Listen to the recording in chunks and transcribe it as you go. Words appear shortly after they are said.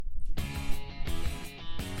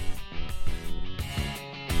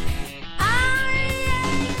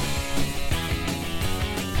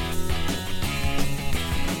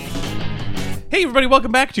Hey everybody,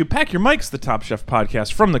 welcome back to Pack Your Mics, the Top Chef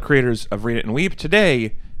podcast from the creators of Read It and Weep.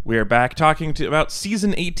 Today, we are back talking about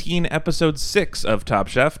Season 18, Episode 6 of Top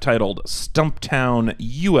Chef, titled Stumptown,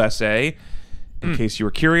 USA. In case you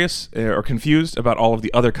were curious or confused about all of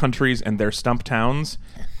the other countries and their stump towns,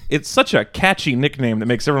 it's such a catchy nickname that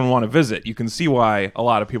makes everyone want to visit. You can see why a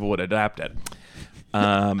lot of people would adapt it.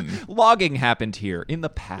 Logging happened here in the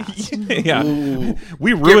past. Yeah. Ooh.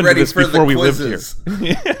 We ruined this before we lived here.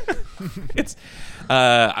 It's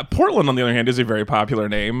Portland, on the other hand, is a very popular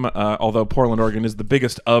name, although Portland, Oregon is the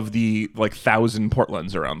biggest of the 1,000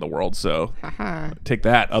 Portlands around the world. So take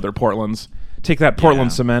that, other Portlands. Take that,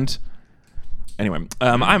 Portland cement. Anyway,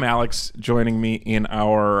 I'm Alex. Joining me in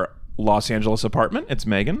our Los Angeles apartment, it's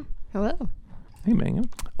Megan. Hello. Hey, Megan.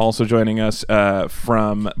 Also joining us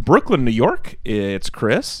from Brooklyn, New York, it's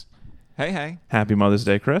Chris. Hey. Happy Mother's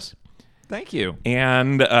Day, Chris. Thank you.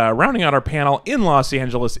 And rounding out our panel in Los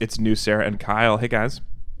Angeles, it's New Sarah and Kyle. Hey, guys.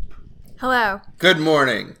 Hello. Good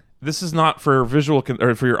morning. This is not for visual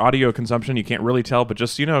or for your audio consumption. You can't really tell, but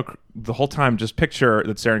just the whole time, just picture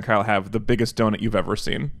that Sarah and Kyle have the biggest donut you've ever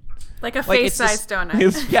seen. Like a face-sized donut.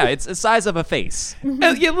 It's the size of a face.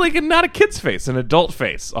 Not a kid's face, an adult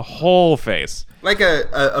face, a whole face. Like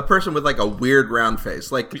a person with a weird round face.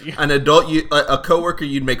 Like an adult, a coworker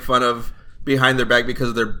you'd make fun of behind their back because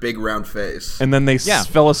of their big round face. And then they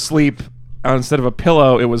fell asleep. Instead of a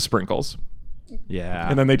pillow, it was sprinkles. Yeah.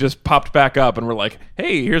 And then they just popped back up and were like,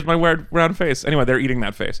 hey, here's my weird round face. Anyway, they're eating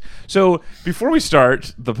that face. So before we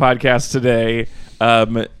start the podcast today,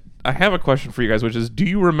 I have a question for you guys, which is, do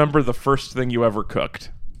you remember the first thing you ever cooked?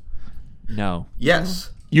 No. Yes.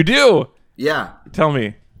 You do? Yeah. Tell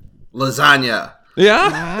me. Lasagna. Yeah?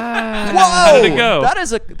 Whoa! How did it go?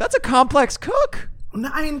 That's a complex cook. No,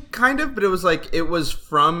 I mean, kind of, but it was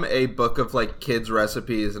from a book of kids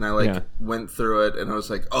recipes, and I went through it, and I was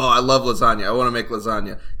like, oh, I love lasagna. I want to make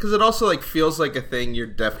lasagna because it also feels like a thing you're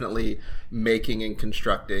definitely making and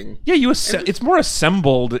constructing. Yeah, it's more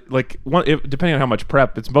assembled. Depending on how much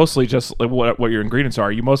prep, it's mostly just what your ingredients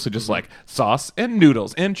are. You mostly just sauce and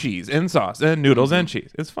noodles and cheese and sauce and noodles and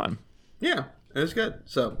cheese. It's fun. Yeah, it was good.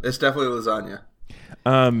 So it's definitely lasagna.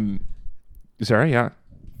 Sarah, yeah.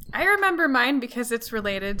 I remember mine because it's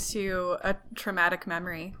related to a traumatic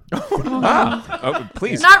memory. Oh,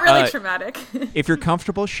 please. Not really traumatic. If you're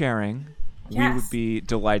comfortable sharing, Yes. we would be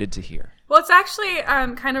delighted to hear. Well, it's actually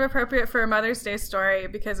kind of appropriate for a Mother's Day story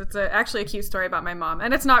because it's actually a cute story about my mom,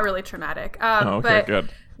 and it's not really traumatic. Okay,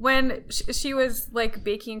 good. When she was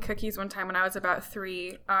baking cookies one time when I was about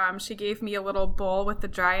 3, she gave me a little bowl with the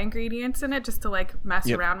dry ingredients in it just to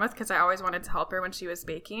mess around with because I always wanted to help her when she was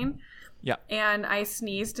baking. Yeah. And I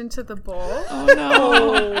sneezed into the bowl. Oh,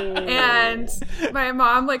 no. And my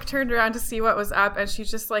mom, turned around to see what was up, and she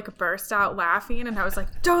just, burst out laughing. And I was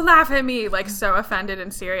like, don't laugh at me, so offended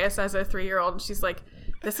and serious as a 3-year-old. And she's like,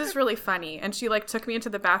 this is really funny. And she, took me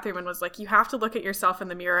into the bathroom and was like, you have to look at yourself in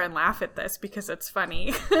the mirror and laugh at this because it's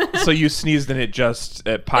funny. So you sneezed and it just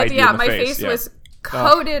pied you in the my face. face was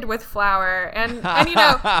coated with flour, and in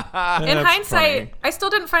hindsight, funny. I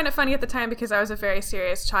still didn't find it funny at the time because I was a very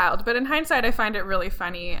serious child, but in hindsight I find it really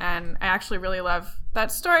funny, and I actually really love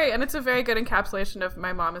that story, and it's a very good encapsulation of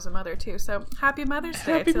my mom as a mother too. So happy Mother's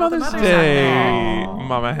Day. Happy Mother's Day,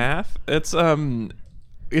 Mama Hath.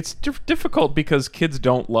 It's difficult because kids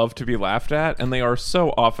don't love to be laughed at, and they are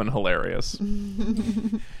so often hilarious.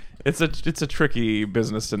 It's a tricky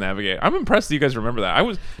business to navigate. I'm impressed that you guys remember that.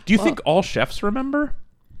 Do you think all chefs remember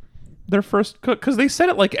their first cook? Because they said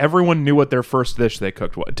it like everyone knew what their first dish they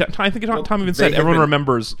cooked was. I think Tom even said everyone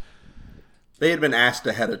remembers. They had been asked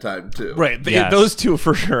ahead of time too. Right. Yes. Those two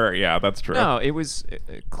for sure. Yeah, that's true. No, it was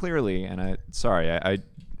clearly, and I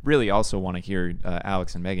really also want to hear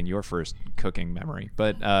Alex and Megan, your first cooking memory.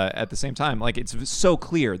 But at the same time, it's so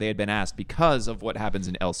clear they had been asked because of what happens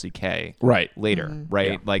in LCK later,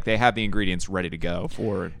 right? Yeah. They have the ingredients ready to go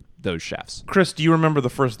for those chefs. Chris, do you remember the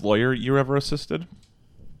first lawyer you ever assisted?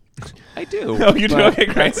 I do. Oh, you do? Okay,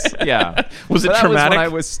 great. Yeah. Was it that traumatic? Was when I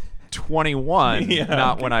was 21,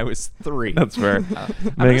 not when I was 3. That's fair.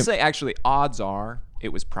 I'm going to say, actually, odds are it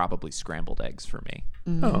was probably scrambled eggs for me.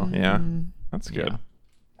 Oh, yeah. That's good. Yeah.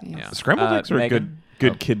 Yeah. Scrambled eggs are Megan? a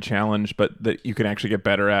good kid challenge, but that you can actually get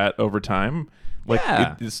better at over time.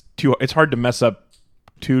 It's hard to mess up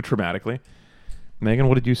too traumatically. Megan,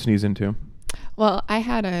 what did you sneeze into? Well, I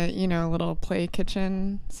had a little play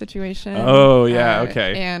kitchen situation. Oh yeah,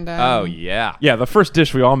 okay. And yeah. The first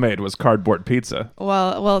dish we all made was cardboard pizza.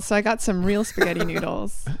 Well, so I got some real spaghetti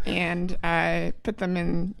noodles and I put them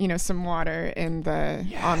in some water in the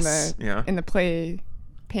in the play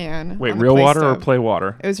pan. Wait, on the real clay water or stove. play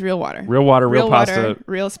water? It was real water. Real water, real pasta. Water,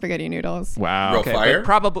 real spaghetti noodles. Wow. Real Okay, fire?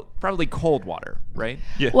 but probably cold water, right?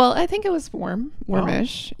 Yeah. Well, I think it was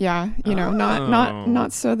warmish. Yeah,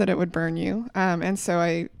 not so that it would burn you. And so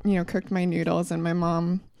I, cooked my noodles, and my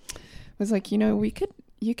mom was like,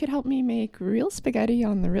 you could help me make real spaghetti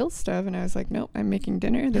on the real stove. And I was like, nope, I'm making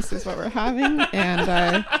dinner. This is what we're having.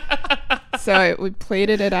 And so we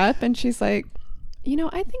plated it up, and she's like,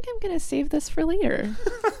 I think I'm going to save this for later.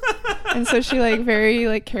 And so she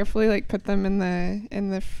very carefully put them in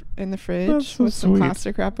the fridge so with some sweet.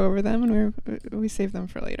 plastic wrap over them, and we saved them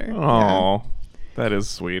for later. Oh, that is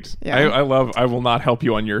sweet. Yeah. I will not help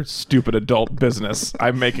you on your stupid adult business.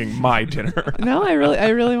 I'm making my dinner. No, I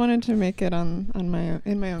really wanted to make it in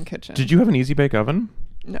my own kitchen. Did you have an easy bake oven?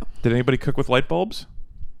 No. Did anybody cook with light bulbs?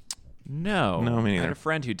 No, me I neither. had a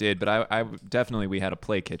friend who did, but I definitely we had a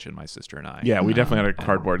play kitchen, my sister and I. Yeah, we definitely had a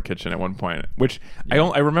cardboard kitchen at one point, which I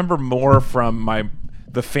remember more from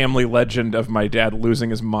the family legend of my dad losing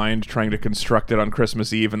his mind trying to construct it on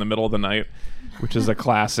Christmas Eve in the middle of the night, which is a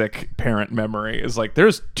classic parent memory. Is like,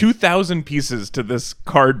 there's 2,000 pieces to this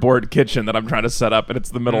cardboard kitchen that I'm trying to set up, and it's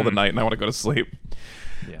the middle of the night, and I want to go to sleep.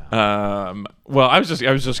 Yeah. Well, I was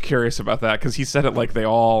just curious about that because he said it like they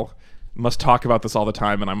all must talk about this all the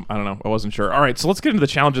time, and I don't know, I wasn't sure. All right, so let's get into the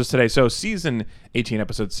challenges today. So season 18,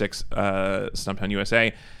 episode 6, Stumptown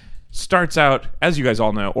USA, starts out, as you guys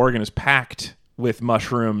all know, Oregon is packed with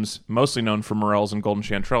mushrooms, mostly known for morels and golden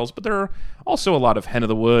chanterelles, but there are also a lot of hen of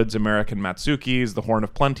the woods, American matsukis, the horn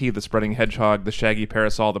of plenty, the spreading hedgehog, the shaggy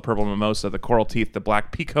parasol, the purple mimosa, the coral teeth, the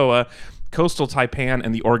black picoa, coastal taipan,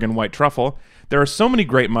 and the Oregon white truffle. There are so many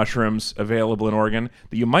great mushrooms available in Oregon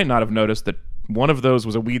that you might not have noticed that one of those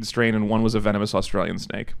was a weed strain and one was a venomous Australian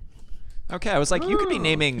snake. Okay, I was like, you could be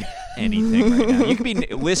naming anything right now. You could be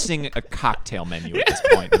listing a cocktail menu at this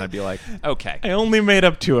point, and I'd be like, okay. I only made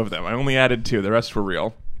up 2 of them. I only added 2. The rest were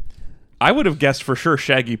real. I would have guessed for sure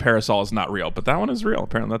shaggy parasol is not real, but that one is real.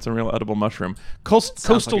 Apparently that's a real edible mushroom.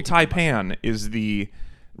 Coastal like a good taipan is the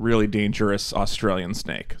really dangerous Australian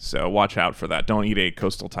snake, so watch out for that. Don't eat a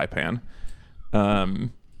coastal taipan.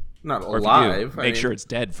 Not Or if you do, alive. make sure it's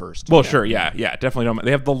dead first. Well, sure, yeah, definitely don't.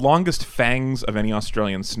 They have the longest fangs of any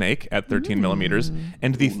Australian snake at 13 millimeters,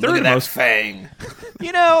 and the Look third at that most. fang.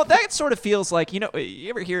 That sort of feels like, you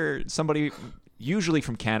ever hear somebody, usually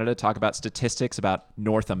from Canada, talk about statistics about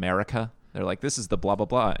North America? They're like, this is the blah, blah,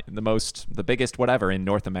 blah, the biggest whatever in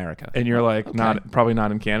North America. And you're like, probably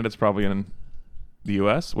not in Canada. It's probably in the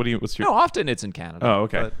U.S. What's your? No, often it's in Canada. Oh,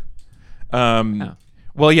 okay. But, No.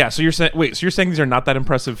 Well, yeah. So you're saying, so you're saying these are not that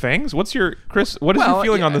impressive fangs? What's your, Chris? What is your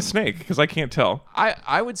feeling on the snake? Because I can't tell.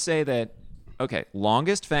 I would say that, okay,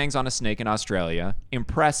 longest fangs on a snake in Australia,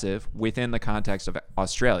 impressive within the context of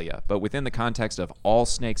Australia, but within the context of all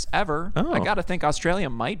snakes ever, I got to think Australia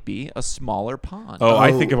might be a smaller pond. Oh,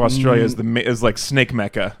 I think of Australia as like snake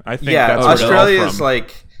mecca. I think Yeah, that's where they're all Australia is from.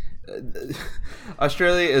 like.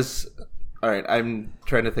 Australia is. All right, I'm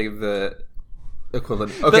trying to think of the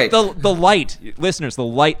equivalent. Okay. The light, listeners, the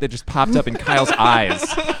light that just popped up in Kyle's eyes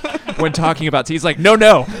when talking about he's like,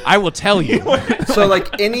 no, I will tell you. So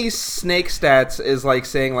like any snake stats is like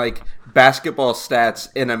saying like basketball stats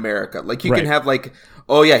in America. Like you Right. can have like,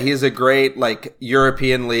 oh yeah, he's a great like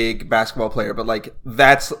European League basketball player, but like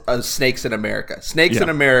that's snakes in America. Snakes in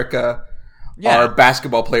America are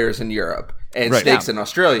basketball players in Europe, and Right. snakes in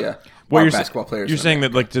Australia are basketball players. You're in saying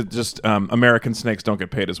America. that like just American snakes don't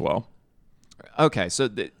get paid as well. Okay, so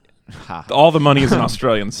All the money is in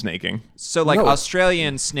Australian snaking. so like No.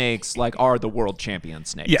 Australian snakes like are the world champion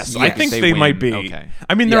snakes. Yes, Like, I think if they win- might be. Okay.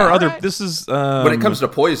 I mean, there Yeah. are other. Alright. This is When it comes to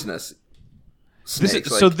poisonous this snakes,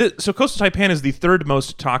 is, like, so coastal taipan is the third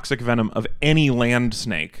most toxic venom of any land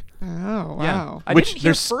snake. Oh, Yeah. wow. I Which didn't hear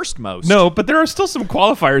there's- first most. No, but there are still some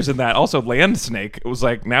qualifiers in that. Also, land snake. It was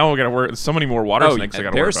like now we got to worry. So many more water snakes. I got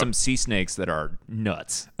to there worry are some about. sea snakes that are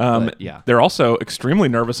nuts. But, yeah. They're also extremely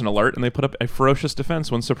nervous and alert, and they put up a ferocious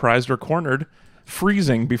defense when surprised or cornered,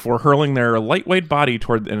 freezing before hurling their lightweight body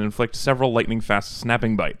toward and inflict several lightning-fast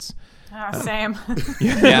snapping bites. Same.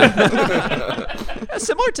 Yeah.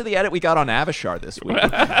 Similar to the edit we got on Avishar this week.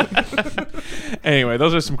 Anyway,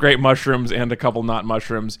 those are some great mushrooms and a couple not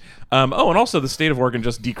mushrooms. And also the state of Oregon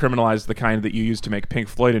just decriminalized the kind that you use to make Pink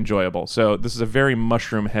Floyd enjoyable. So this is a very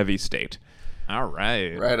mushroom-heavy state. All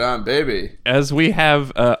right. right on, baby. As we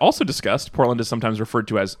have also discussed, Portland is sometimes referred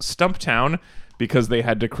to as Stumptown because they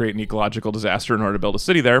had to create an ecological disaster in order to build a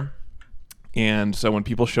city there. And so when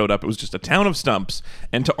people showed up, it was just a town of stumps.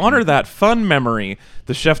 And to honor that fun memory,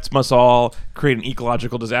 the chefs must all create an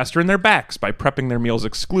ecological disaster in their backs by prepping their meals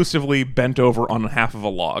exclusively bent over on half of a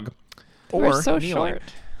log. We're Or so kneeling. short.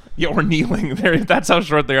 Yeah, or kneeling. That's how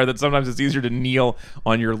short they are, that sometimes it's easier to kneel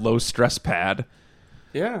on your low stress pad.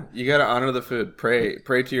 Yeah, you got to honor the food. Pray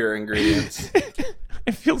to your ingredients.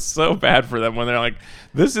 I feel so bad for them when they're like,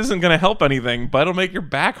 this isn't going to help anything, but it'll make your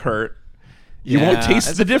back hurt. You won't Yeah, taste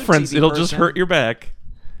as the a food difference. TV It'll just person, hurt your back.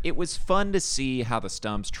 It was fun to see how the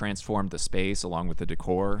stumps transformed the space along with the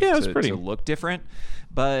decor Yeah, it was pretty. to look different.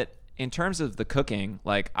 But in terms of the cooking,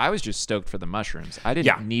 like, I was just stoked for the mushrooms. I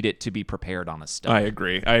didn't need it to be prepared on a stump. I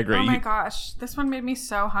agree. Oh my gosh, this one made me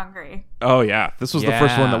so hungry. Oh yeah, this was the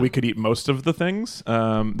first one Yeah. that we could eat most of the things.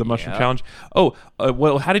 The mushroom Yeah. challenge. Oh,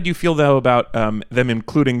 well, how did you feel though about them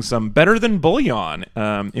including some better than bouillon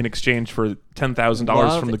in exchange for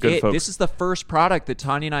 $10,000 from the good it. folks? This is the first product that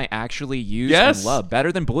Tanya and I actually use Yes. and love.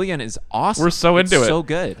 Better Than Bouillon is awesome. We're so into It's it. so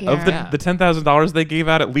good. Yeah. Of the $10,000 they gave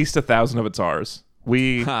out, at least 1,000 of it's ours.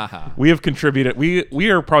 We have contributed. We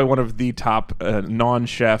are probably one of the top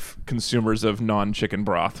non-chef consumers of non-chicken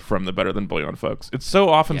broth from the Better Than Bouillon folks. It's so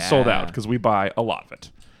often sold out because we buy a lot of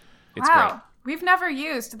it. It's Wow. We've never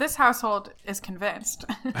used. This household is convinced.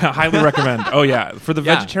 Highly recommend. Oh yeah, for the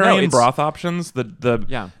Yeah, vegetarian no, it's- broth options, the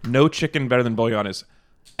Yeah. no chicken Better Than Bouillon is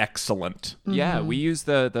excellent. great. Yeah, we use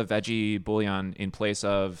the veggie bouillon in place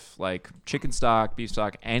of like chicken stock, beef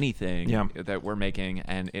stock, anything that we're making,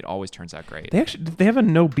 and it always turns out great. They have a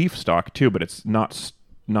no beef stock too, but it's not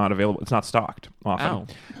available. It's not stocked often.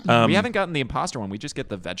 We haven't gotten the imposter one. We just get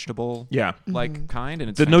the vegetable Yeah. like kind, and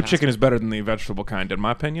it's The no fantastic. chicken is better than the vegetable kind, in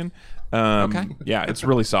my opinion. Okay. Yeah, it's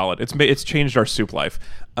really solid. It's changed our soup life.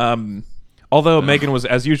 Although Megan was,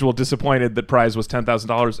 as usual, disappointed that prize was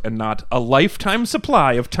 $10,000 and not a lifetime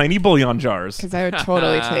supply of tiny bouillon jars. Because I would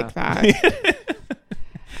totally take that.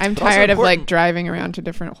 I'm tired of like driving around to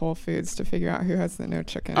different Whole Foods to figure out who has the no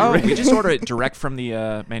chicken. Oh, we just order it direct from the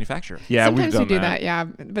manufacturer. Yeah, sometimes we've done we do that. Yeah,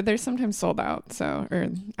 but they're sometimes sold out. So or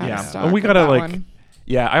out Yeah, of stock. and we with gotta that like. one.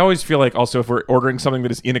 Yeah, I always feel like also if we're ordering something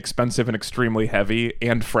that is inexpensive and extremely heavy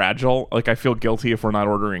and fragile, like I feel guilty if we're not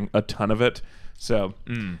ordering a ton of it. So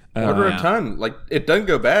Order a ton. Like, it doesn't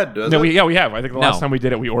go bad, does it? we have. I think the last time we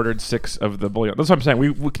did it, we ordered 6 of the bouillon. That's what I'm saying.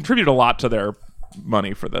 We contributed a lot to their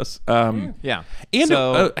money for this. Yeah. And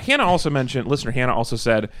So- Hannah also mentioned, listener Hannah also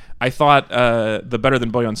said, I thought the Better Than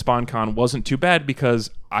Bouillon SpawnCon wasn't too bad because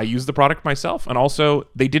I used the product myself, and also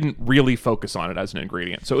they didn't really focus on it as an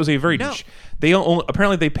ingredient. So it was a very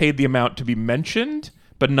apparently they paid the amount to be mentioned,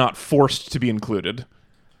 but not forced to be included.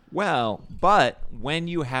 Well, but when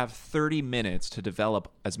you have 30 minutes to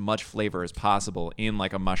develop as much flavor as possible in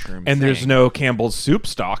like a mushroom And there's thing- no Campbell's soup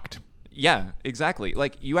stocked. Yeah, exactly.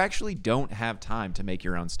 Like, you actually don't have time to make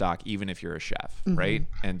your own stock, even if you're a chef, right?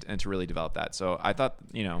 And to really develop that. So I thought,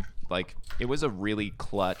 like, it was a really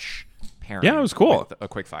clutch pairing. Yeah, it was cool. With a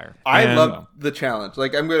quick fire. I And- love the challenge.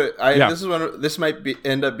 Like, Yeah. this might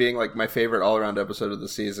end up being like my favorite all around episode of the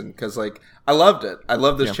season because like I loved it. I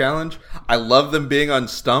love this challenge. I love them being on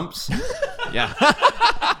stumps. Yeah.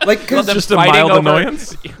 Like, Love cause them just a fighting mild over-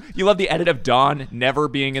 annoyance? You love the edit of Dawn never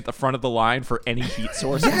being at the front of the line for any heat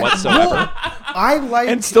source whatsoever. I like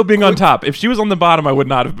And still being on top. If she was on the bottom, I would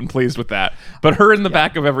not have been pleased with that. But her in the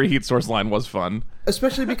back of every heat source line was fun.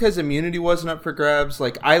 especially because immunity wasn't up for grabs.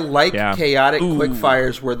 Like, I like chaotic quick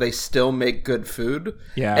fires where they still make good food.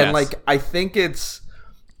 Yeah. And Yes. like, I think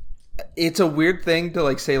it's a weird thing to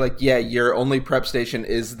like say like, yeah, your only prep station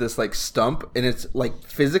is this like stump, and it's like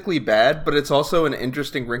physically bad, but it's also an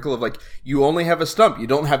interesting wrinkle of like, you only have a stump. You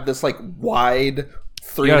don't have this like wide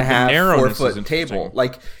 3.5, the 4 narrowness is foot interesting. table.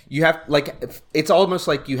 Like, you have like, it's almost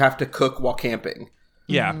like you have to cook while camping.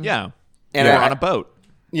 Yeah. Yeah. And Or I- on a boat.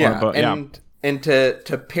 Yeah, boat, yeah. and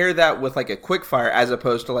to pair that with like a quick fire as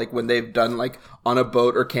opposed to like when they've done like on a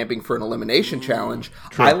boat or camping for an elimination challenge,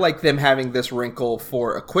 I like them having this wrinkle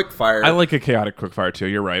for a quick fire. I like a chaotic quickfire too.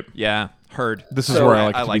 You're right. Yeah. Heard. This is So where I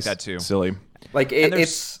like I to like be that too. silly. like and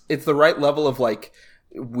it's the right level of like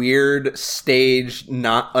weird staged,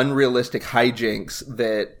 not unrealistic hijinks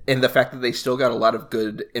that, and the fact that they still got a lot of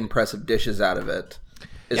good, impressive dishes out of it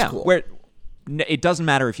is cool. Where it doesn't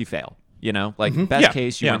matter if you fail. Like best Yeah,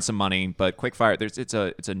 case, you yeah. win some money, but quickfire,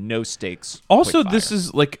 it's a no stakes. Also, quick this fire.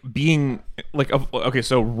 is like being like okay.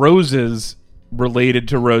 So roses related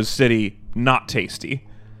to Rose City, not tasty,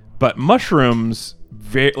 but mushrooms,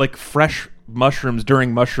 like fresh mushrooms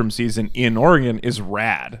during mushroom season in Oregon is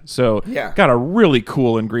rad. So got a really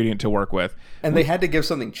cool ingredient to work with. And they had to give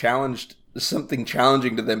something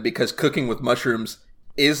challenging to them because cooking with mushrooms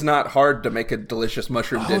is not hard to make a delicious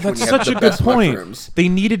mushroom dish when That's you have such the a good best point. mushrooms. They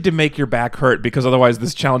needed to make your back hurt because otherwise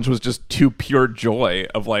this challenge was just too pure joy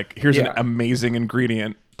of like, here's an amazing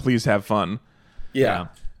ingredient. Please have fun. Yeah.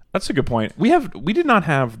 That's a good point. We did not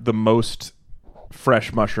have the most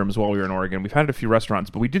fresh mushrooms while we were in Oregon. We've had it at a few restaurants,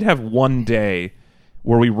 but we did have one day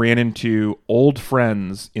where we ran into old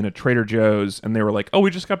friends in a Trader Joe's, and they were like, "Oh, we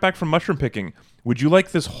just got back from mushroom picking. Would you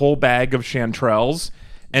like this whole bag of chanterelles?"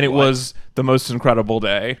 And it was the most incredible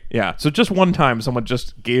day. Yeah. So just one time, someone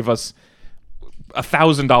just gave us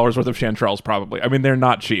 $1,000 worth of chanterelles. Probably. I mean, they're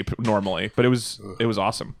not cheap normally, but it was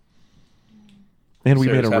awesome. And we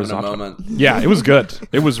made a risotto. Moment. Yeah, it was good.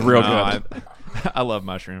 It was real good. I love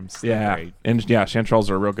mushrooms. Yeah, They're great. and yeah, chanterelles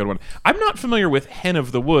are a real good one. I'm not familiar with hen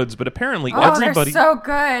of the woods, but apparently Oh, everybody. they're so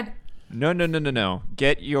good. No.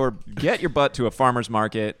 Get your butt to a farmer's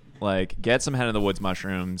market. Like, get some hen of the woods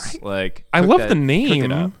mushrooms. I love the cook name.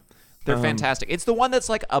 it up. They're fantastic. It's the one that's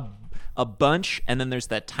like a bunch, and then there's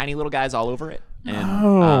that tiny little guys all over it.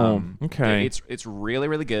 And, okay. It's really,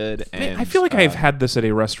 really good. And I feel like I've had this at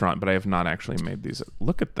a restaurant, but I have not actually made these.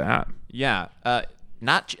 Look at that. Yeah.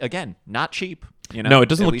 Not cheap. You know. No, it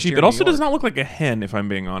doesn't At look least cheap. you're It in also New does York. not look like a hen, if I'm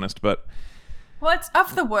being honest. But Well, it's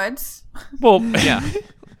of the woods. well, Yeah.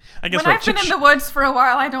 I guess When I've been in the woods for a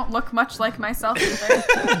while, I don't look much like myself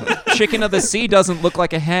either. Chicken of the sea doesn't look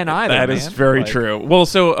like a hen either. That is man. very Like, true. Well,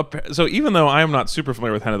 so even though I am not super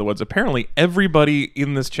familiar with hen of the woods, apparently everybody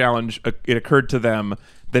in this challenge, it occurred to them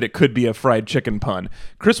that it could be a fried chicken pun.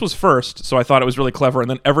 Chris was first, so I thought it was really clever, and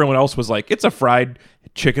then everyone else was like, "It's a fried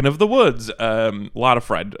chicken of the woods." A lot of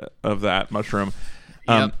fried of that mushroom.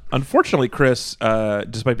 Yep. Unfortunately, Chris,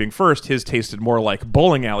 despite being first, his tasted more like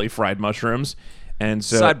bowling alley fried mushrooms. And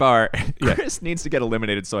so, Sidebar: Chris needs to get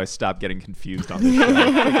eliminated, so I stop getting confused on this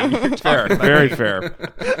show. fair, very fair.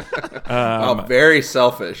 Very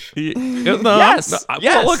selfish. Yes.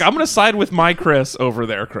 Well, look, I'm going to side with my Chris over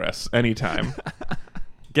there, Chris. Anytime.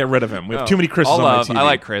 Get rid of him. We have too many Chris's on my TV. I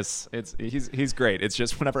like Chris. He's great. It's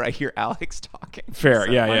just whenever I hear Alex talking. Fair,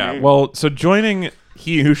 So, yeah. Well, so joining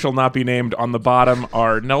he who shall not be named on the bottom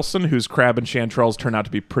are Nelson, whose crab and chanterelles turn out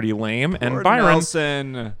to be pretty lame, and Poor Byron,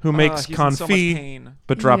 Nelson. who makes He's in so much confit pain.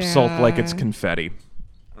 but drops salt like Yeah. it's confetti.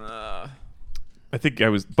 I think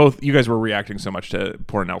you guys were reacting so much to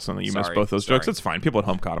poor Nelson that you missed Sorry, both those jokes. sorry. It's fine. People at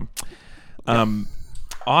home caught him.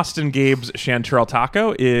 Austin Gabe's chanterelle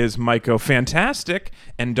taco is Maiko fantastic,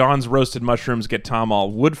 and Dawn's roasted mushrooms get Tom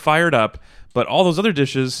all wood fired up. But all those other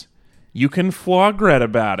dishes, you can foie gras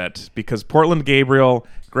about it, because Portland Gabriel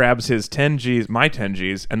grabs his 10 Gs, my 10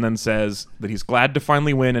 Gs, and then says that he's glad to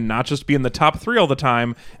finally win and not just be in the top 3 all the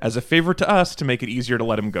time, as a favor to us to make it easier to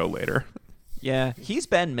let him go later. Yeah, he's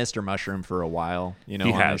been Mr. Mushroom for a while, He on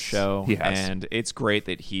has. this show. He has. And it's great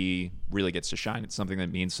that he really gets to shine. It's something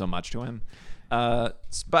that means so much to him.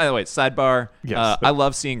 By the way, sidebar. Yes. I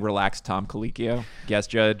love seeing relaxed Tom Colicchio, guest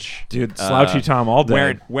judge. Dude, slouchy Tom all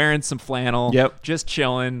day. Wearing some flannel. Yep. Just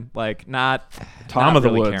chilling, like not Tom not of the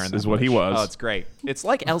really woods caring that is what he much. was. Oh, it's great. It's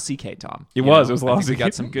like LCK Tom. It you was. know? It was I think we LCK.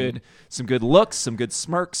 got some good looks, some good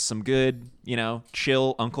smirks, some good,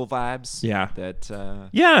 chill uncle vibes. Yeah. That.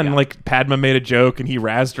 Yeah, and like Padma made a joke and he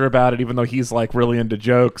razzed her about it, even though he's like really into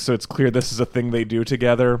jokes. So it's clear this is a thing they do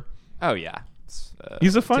together. Oh yeah. It's,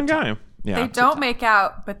 He's a fun tip-top. guy. Yeah. They don't make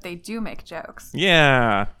out, but they do make jokes.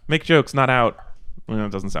 Yeah. Make jokes, not out. Well,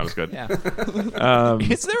 it doesn't sound as good. Yeah.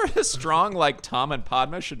 Is there a strong Tom and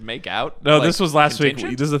Padma should make out? No, this was last week.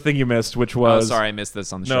 contingent? This is the thing you missed, which Oh, was. sorry, I missed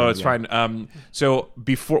this on the show. No, it's fine. So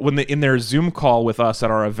before, in their Zoom call with us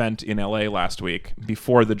at our event in LA last week,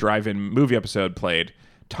 before the drive-in movie episode played,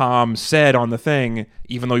 Tom said on the thing,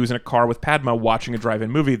 even though he was in a car with Padma watching a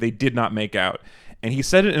drive-in movie, they did not make out. And he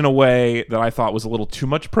said it in a way that I thought was a little too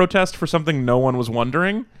much protest for something no one was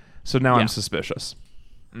wondering. So now I'm suspicious.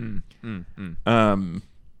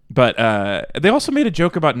 But they also made a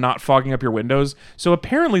joke about not fogging up your windows. So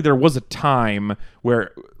apparently there was a time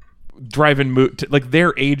where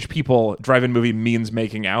their age people drive-in movie means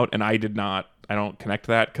making out, and I don't connect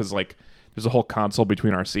that because there's a whole console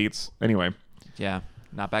between our seats. Anyway, Yeah,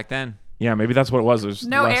 not back then. yeah, maybe that's what it was. There's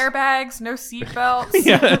No less- airbags, no seatbelts.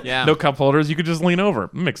 Yeah. no cup holders. You could just lean over.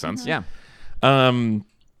 Makes sense. Yeah.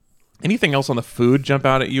 Anything else on the food jump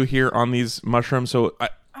out at you here on these mushrooms? So I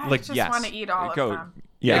just yes. want to eat all Go. of them.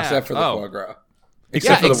 yeah, Except for the Oh. foie gras. Yeah,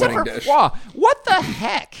 Except for the except winning for dish. foie. What the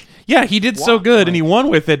heck? yeah, he did so good and he won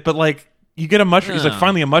with it. But you get a mushroom. He's like, Yeah.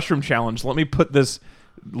 finally a mushroom challenge. Let me put this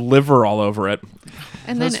liver all over it.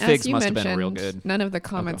 And Those then, figs as you must have been mentioned, real good. none of the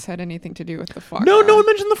comments had anything to do with the foie No, gras. no one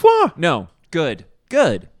mentioned the foie. No. Good.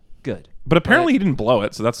 But apparently he didn't blow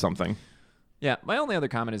it, so that's something. Yeah, my only other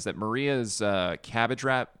comment is that Maria's cabbage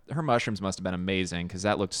wrap, her mushrooms must have been amazing because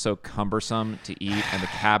that looked so cumbersome to eat, and the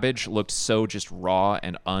cabbage looked so just raw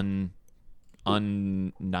and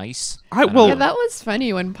unnice. I don't will- know. Yeah, that was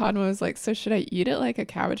funny when Padma was like, "So should I eat it like a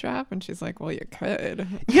cabbage wrap?" And she's like, "Well, you could."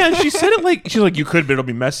 Yeah, and she said it like she's like, you could, but it'll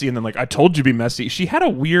be messy. And then like, I told you to be messy. She had a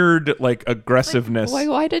weird like aggressiveness.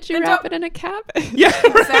 Why did you And wrap don't- it in a cabbage? Yeah,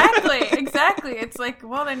 Exactly. It's like,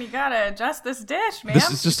 well, then you gotta adjust this dish, man. this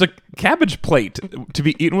is just a cabbage plate to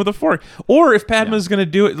be eaten with a fork. Or if Padma's gonna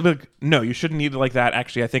do it, like, no, you shouldn't eat it like that.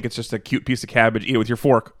 Actually, I think it's just a cute piece of cabbage. Eat it with your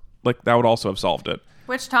fork. Like that would also have solved it.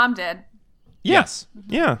 Which Tom did. Yes.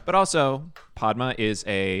 Yeah. But also, Padma is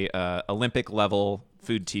a Olympic level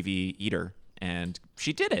food TV eater, and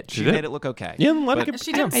she did it. She did. made it look okay. Yeah, and let But- it get.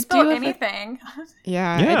 She didn't I spill do have a- anything.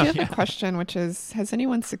 Yeah, Yeah. I do have a question, which is, has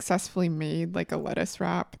anyone successfully made like a lettuce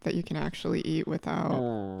wrap that you can actually eat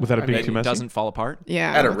without? Without it being mean, too It messy. doesn't fall apart.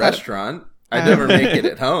 Yeah, At a without- restaurant. I never make it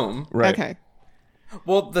at home. Right. Okay.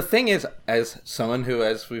 Well, the thing is, as someone who,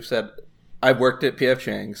 as we've said, I've worked at P.F.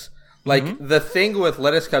 Chang's. Like the thing with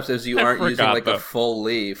lettuce cups is you aren't using forgot like that. a full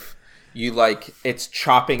leaf. You like it's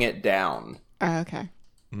chopping it down, Okay.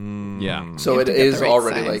 Yeah. so You it have to get is the right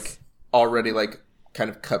already size. like kind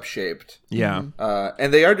of cup shaped. Yeah.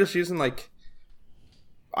 And they are just using like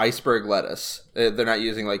iceberg lettuce. They're not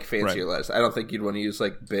using like fancier Right. lettuce. I don't think you'd want to use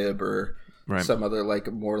like Bib or Right. some other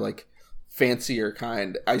like more like fancier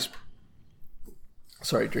kind.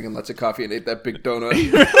 Sorry, drinking lots of coffee and ate that big donut.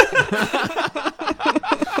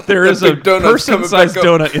 There is a big donut's coming person-sized back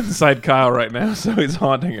up. donut inside Kyle right now, so he's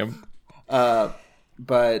haunting him.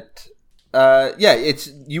 But yeah, it's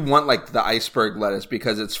you want like the iceberg lettuce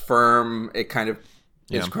because it's firm. It kind of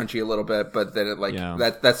is crunchy a little bit, but then it like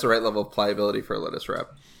that's the right level of pliability for a lettuce wrap.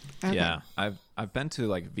 Okay. Yeah. I've been to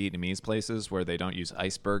like Vietnamese places where they don't use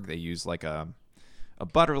iceberg. They use like a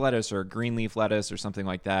butter lettuce or a green leaf lettuce or something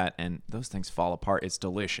like that, and those things fall apart. It's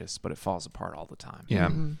delicious, but it falls apart all the time. Yeah.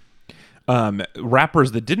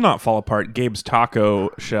 Wrappers that did not fall apart. Gabe's taco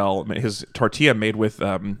shell, his tortilla made with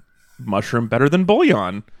mushroom better than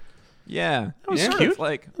bouillon. Yeah. That was sort cute. Of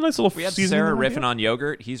like A nice little we had seasoning Sarah idea. riffing on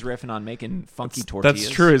yogurt. He's riffing on making funky tortillas. That's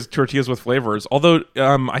true. His tortillas with flavors. Although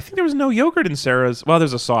I think there was no yogurt in Sarah's. Well,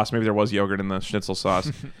 there's a sauce. Maybe there was yogurt in the schnitzel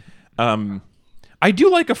sauce. I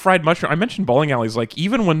do like a fried mushroom. I mentioned bowling alleys. Like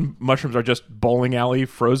even when mushrooms are just bowling alley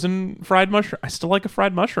frozen fried mushroom, I still like a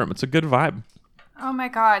fried mushroom. It's a good vibe. Oh my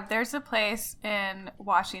God, there's a place in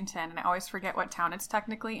Washington, and I always forget what town it's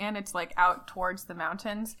technically in. It's like out towards the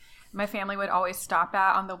mountains. My family would always stop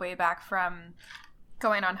at on the way back from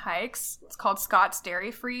going on hikes. It's called Scott's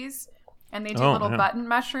Dairy Freeze, and they do Oh, little yeah. button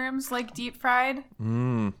mushrooms like deep fried.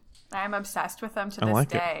 I'm obsessed with them to this like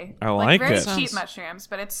it. day. I like very it. cheap Sounds- mushrooms,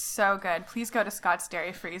 but it's so good. Please go to Scott's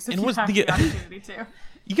Dairy Freeze if And you was have the- the opportunity to.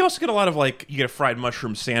 You can also get a lot of you get a fried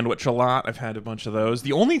mushroom sandwich a lot. I've had a bunch of those.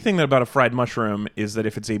 The only thing about a fried mushroom is that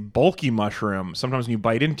if it's a bulky mushroom, sometimes when you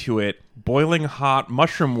bite into it, boiling hot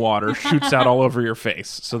mushroom water shoots out all over your face.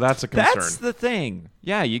 So that's a concern. That's the thing.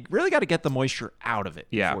 Yeah, you really got to get the moisture out of it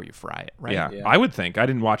before you fry it, right? Yeah, I would think. I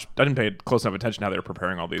didn't pay close enough attention how they were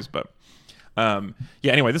preparing all these, but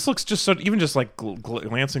anyway, this looks just so, even just like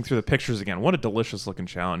glancing through the pictures again, what a delicious looking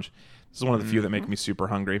challenge. This is one of the few that make me super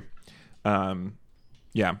hungry.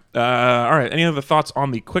 All right. Any other thoughts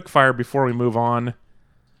on the quickfire before we move on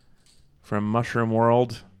from Mushroom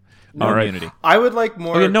World? No all right. immunity. I would like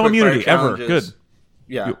more. Oh, yeah, no quickfire immunity ever. challenges. Good.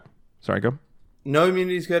 Yeah. Sorry, go. No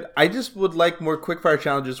immunity is good. I just would like more quickfire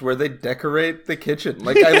challenges where they decorate the kitchen.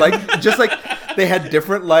 Like I like just like they had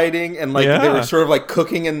different lighting and like they Yeah. were sort of like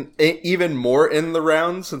cooking and even more in the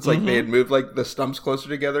round since like they had moved like the stumps closer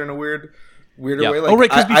together in a weirder way. Like, Oh, right,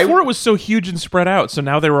 because I- before it was so huge and spread out, so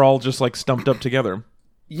now they were all just like stumped up together.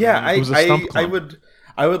 Yeah, It was a stump I clump.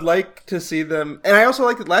 would like to see them, and I also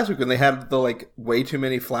liked it last week when they had the like way too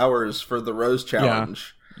many flowers for the rose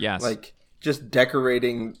challenge. Yes. Like just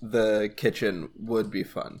decorating the kitchen would be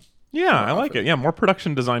fun. Yeah, I like it. Yeah, more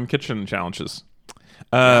production design kitchen challenges.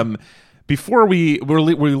 Before we're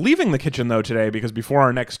leaving the kitchen though today, because before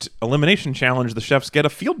our next elimination challenge, the chefs get a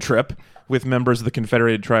field trip with members of the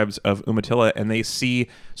Confederated Tribes of Umatilla, and they see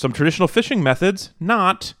some traditional fishing methods,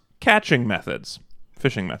 not catching methods.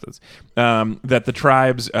 Fishing methods that the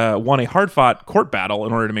tribes won a hard-fought court battle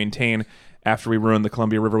in order to maintain after we ruined the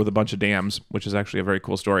Columbia River with a bunch of dams, which is actually a very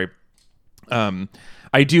cool story.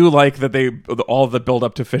 I do like that all the build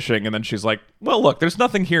up to fishing, and then she's like, "Well, look, there's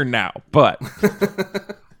nothing here now, but."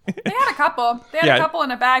 They had a couple. They had Yeah. a couple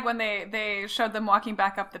in a bag when they showed them walking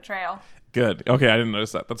back up the trail. Good. Okay, I didn't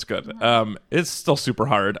notice that. That's good. It's still super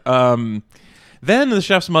hard. Then the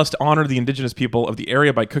chefs must honor the indigenous people of the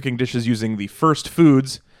area by cooking dishes using the first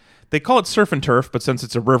foods. They call it surf and turf, but since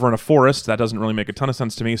it's a river and a forest, that doesn't really make a ton of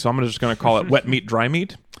sense to me, so I'm just going to call it wet meat, dry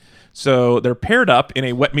meat. So they're paired up in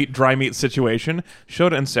a wet meat, dry meat situation.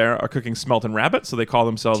 Shota and Sarah are cooking smelt and rabbit, so they call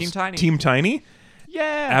themselves Team Tiny.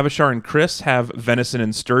 Yeah. Avishar and Chris have venison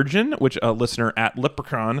and sturgeon, which a listener at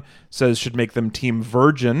Leprechaun says should make them Team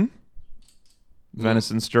Virgin.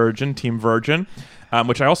 Venison, sturgeon, Team Virgin,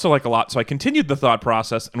 which I also like a lot. So I continued the thought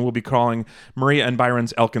process, and we'll be calling Maria and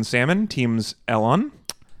Byron's elk and salmon Teams Elon.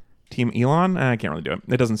 Team Elon? I can't really do it.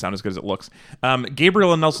 It doesn't sound as good as it looks.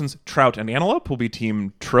 Gabriel and Nelson's trout and antelope will be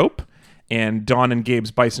Team Trope. And Dawn and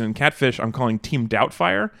Gabe's bison and catfish I'm calling Team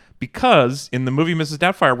Doubtfire, because in the movie Mrs.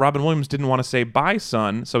 Doubtfire, Robin Williams didn't want to say bye,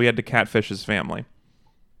 son, so he had to catfish his family.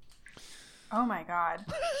 Oh my god.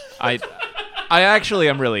 I actually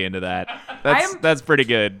am really into that. That's pretty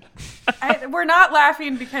good. We're not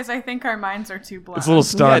laughing because I think our minds are too blown. It's a little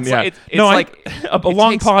stunned, yeah. A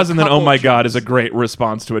long pause and then "oh my god" is a great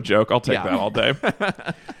response to a joke. I'll take that all day.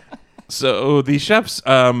 So the chef's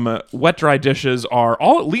wet dry dishes are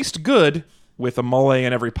all at least good, with a mole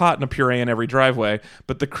in every pot and a puree in every driveway.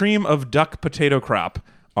 But the cream of duck potato crop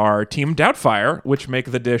are Team Doubtfire, which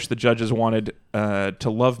make the dish the judges wanted to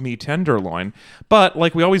love me tenderloin. But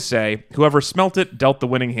like we always say, whoever smelt it dealt the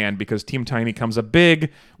winning hand, because Team Tiny comes up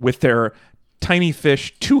big with their tiny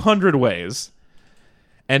fish 200 ways.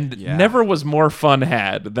 And never was more fun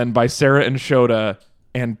had than by Sarah and Shota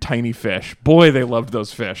and Tiny Fish. Boy, they loved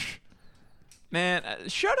those fish. Man,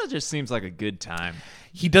 Shota just seems like a good time.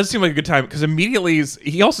 He does seem like a good time, because immediately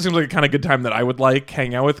he also seems like a kind of good time that I would like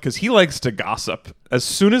hang out with, because he likes to gossip. As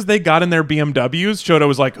soon as they got in their BMWs, Shota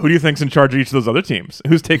was like, who do you think's in charge of each of those other teams?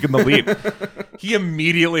 Who's taking the lead? He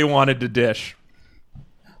immediately wanted to dish.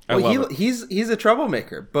 Well, he's a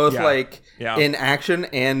troublemaker, both in action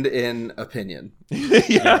and in opinion.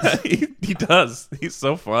 He does. He's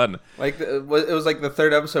so fun. Like it was like the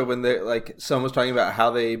third episode when they someone was talking about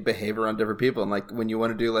how they behave around different people, and like when you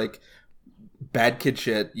want to do like bad kid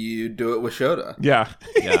shit, you do it with Shota. Yeah.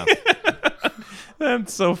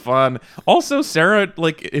 That's so fun. Also, Sarah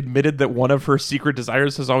admitted that one of her secret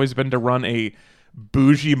desires has always been to run a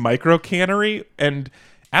bougie micro cannery, and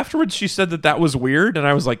afterwards she said that was weird, and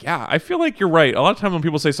I was like, yeah, I feel like you're right. A lot of times when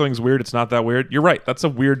people say something's weird, it's not that weird. You're right. That's a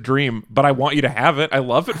weird dream, but I want you to have it. I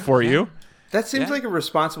love it for you. That seems like a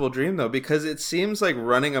responsible dream, though, because it seems like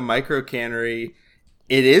running a micro cannery,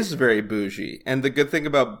 it is very bougie. And the good thing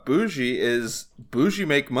about bougie is bougie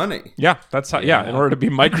make money. Yeah, that's how. Yeah, in order to be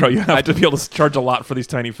micro, you have to be able to charge a lot for these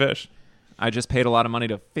tiny fish. I just paid a lot of money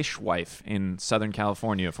to Fishwife in Southern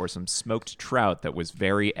California for some smoked trout that was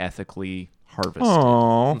very ethically harvested.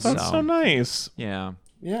 Oh, that's so nice. Yeah.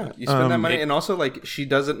 Yeah, you spend that money, and also she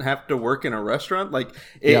doesn't have to work in a restaurant.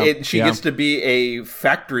 She gets to be a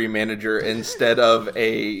factory manager instead of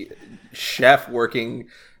a chef working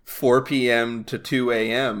 4 p.m. to 2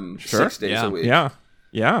 a.m. 6 days a week. Yeah.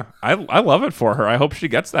 I love it for her. I hope she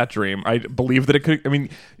gets that dream. I believe that it could. I mean,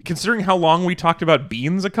 considering how long we talked about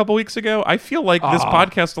beans a couple weeks ago, I feel like this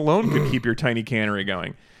podcast alone could keep your tiny cannery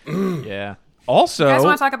going. Yeah. Also, you guys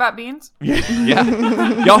want to talk about beans?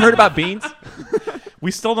 Yeah. Y'all heard about beans?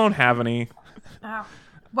 We still don't have any. Oh.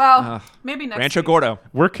 Well, maybe next Rancho week. Gordo.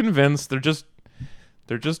 We're convinced they're just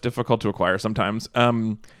difficult to acquire sometimes.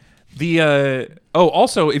 Also,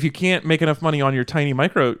 if you can't make enough money on your tiny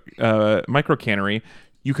micro cannery,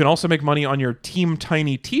 you can also make money on your Team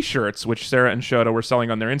Tiny T-shirts, which Sarah and Shota were selling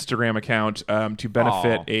on their Instagram account to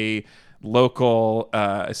benefit a local,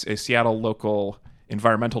 a Seattle local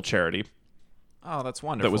environmental charity. Oh, that's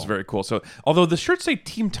wonderful. That was very cool. So, although the shirts say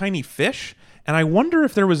Team Tiny Fish, and I wonder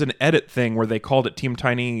if there was an edit thing where they called it Team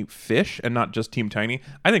Tiny Fish and not just Team Tiny.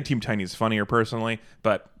 I think Team Tiny is funnier personally,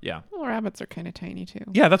 but yeah. Well, rabbits are kind of tiny too.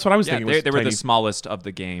 Yeah, that's what I was thinking. They were the smallest of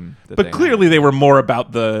the game. But clearly they were more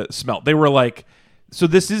about the smelt. They were like, so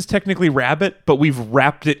this is technically rabbit, but we've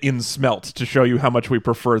wrapped it in smelt to show you how much we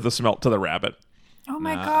prefer the smelt to the rabbit. Oh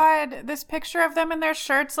my god, this picture of them in their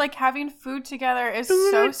shirts having food together is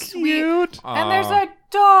so sweet. And there's a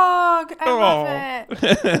dog. I love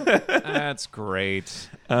it. That's great.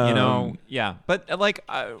 Yeah. But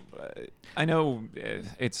I know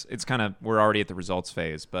it's kind of, we're already at the results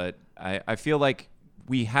phase, but I feel like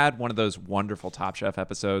we had one of those wonderful Top Chef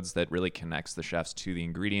episodes that really connects the chefs to the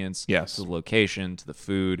ingredients, to the location, to the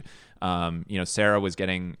food. Sarah was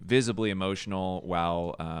getting visibly emotional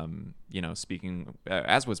while, speaking,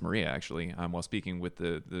 as was Maria actually, while speaking with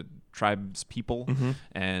the tribe's people. Mm-hmm.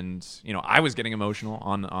 And, I was getting emotional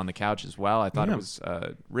on the couch as well. I thought it was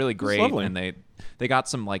really great. And they got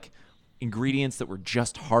some ingredients that were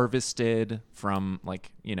just harvested from by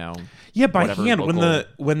hand. Local...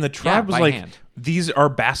 When the tribe was these are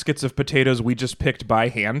baskets of potatoes we just picked by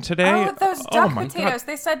hand today. Oh, those duck my potatoes. God.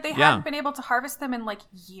 They said they hadn't been able to harvest them in like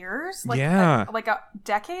years. Like, Yeah.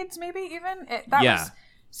 decades maybe even. That was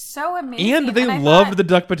so amazing. And they I loved thought, the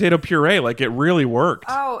duck potato puree. Like, it really worked.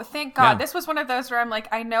 Oh, thank God. Yeah. This was one of those where I'm like,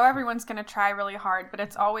 I know everyone's going to try really hard, but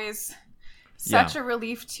it's always such a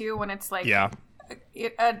relief too when it's like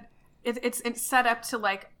it's set up to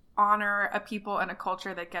like honor a people and a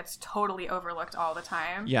culture that gets totally overlooked all the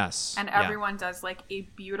time. Yes. And everyone does like a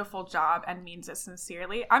beautiful job and means it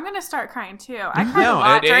sincerely. I'm going to start crying too. I cried a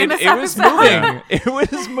lot during this was episode. moving. It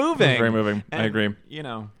was moving. Very moving. I agree. You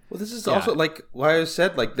know. Well, this is also like why I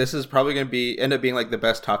said like this is probably going to end up being like the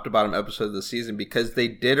best top to bottom episode of the season because they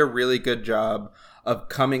did a really good job of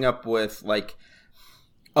coming up with like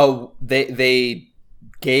they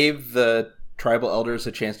gave the tribal elders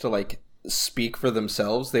a chance to like speak for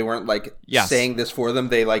themselves. They weren't like saying this for them.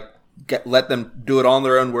 They like let them do it all in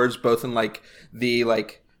their own words, both in like the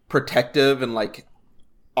like protective and like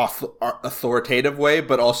authoritative way,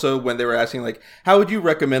 but also when they were asking like, how would you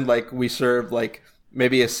recommend like we serve like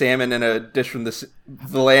maybe a salmon in a dish from the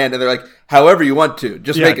land, and they're like, however you want to,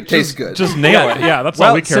 just make it taste good. Just nail it. Yeah, that's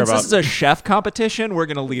all we care since about. this is a chef competition, we're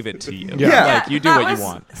gonna leave it to you. Yeah. Like you do that what was you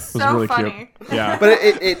want. So It was really funny. cute. Yeah. But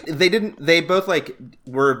they both like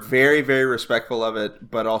were very, very respectful of it,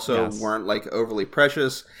 but also weren't like overly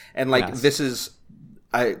precious. And like this is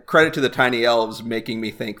credit to the tiny elves making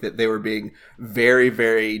me think that they were being very,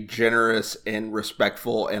 very generous and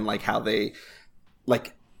respectful, and like how they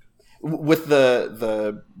like with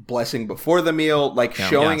the blessing before the meal, like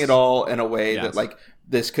showing it all in a way that like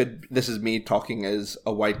this is me talking as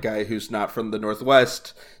a white guy who's not from the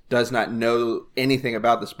Northwest, does not know anything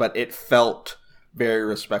about this, but it felt very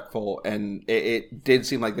respectful, and it did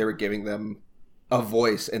seem like they were giving them a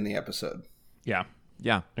voice in the episode. Yeah.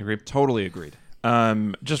 Yeah, Agreed. totally agreed.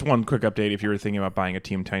 Just one quick update if you were thinking about buying a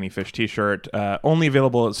Team Tiny Fish t-shirt. Only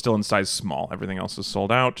available still in size small. Everything else is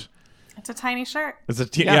sold out. It's a tiny shirt. It's a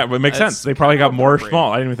yeah, it makes sense. They probably got more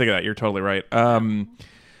small. I didn't even think of that. You're totally right.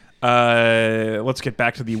 Let's get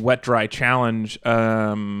back to the wet dry challenge.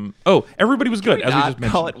 Everybody was good, as we just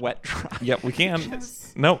mentioned. Call it wet dry. Yep, we can.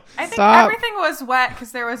 No, I think Stop. everything was wet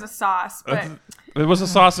because there was a sauce, but it was a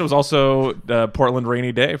sauce. It was also Portland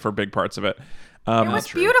rainy day for big parts of it. it was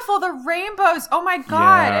beautiful. The rainbows. Oh my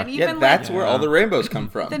God! Yeah. And even Yeah, that's like where all the rainbows come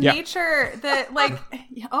from. the Yeah. nature that like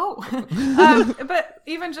but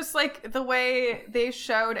even just like the way they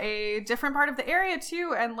showed a different part of the area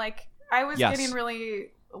too, and like I was getting really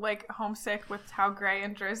like homesick with how gray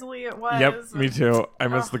and drizzly it was. Yep, me too. I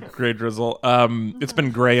miss the gray drizzle. It's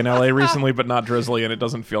been gray in LA recently, but not drizzly, and it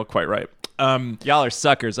doesn't feel quite right. Y'all are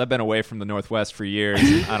suckers. I've been away from the Northwest for years.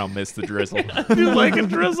 And I don't miss the drizzle. You like a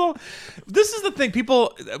drizzle? This is the thing.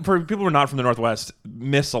 For people who are not from the Northwest,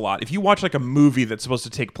 miss a lot. If you watch like a movie that's supposed to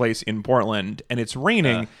take place in Portland and it's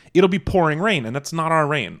raining, it'll be pouring rain, and that's not our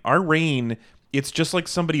rain. Our rain, it's just like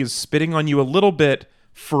somebody is spitting on you a little bit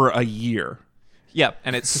for a year. Yep,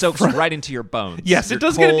 and it soaks right into your bones. Yes, it You're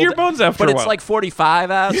does get into your bones after but a it's while. like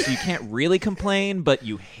 45 out, so you can't really complain, but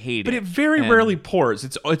you hate it. But it very And- rarely pours.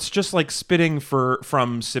 It's just like spitting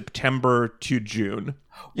from September to June.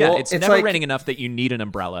 Yeah, Well, it's it's never like- raining enough that you need an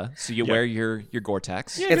umbrella, so you wear your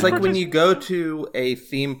Gore-Tex. Yeah. It's like when you go to a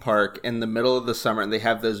theme park in the middle of the summer and they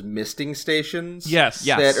have those misting stations. Yes.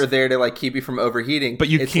 That are there to like keep you from overheating. But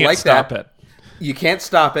you It's can't like stop that. it. You can't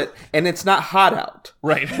stop it, and it's not hot out.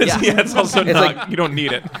 Right. It's also not. like- You don't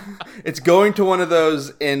need it. It's going to one of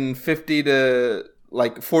those in 50 to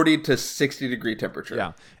like 40 to 60 degree temperature.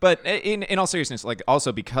 Yeah, but in all seriousness, like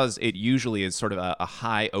also because it usually is sort of a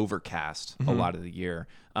high overcast a lot of the year,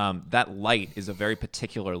 that light is a very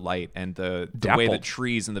particular light, and the way Dappled. the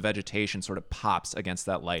trees and the vegetation sort of pops against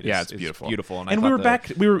that light. Yeah, is it's beautiful. Beautiful, And we were back.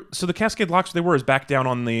 So the Cascade Locks where they were is back down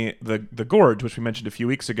on the gorge, which we mentioned a few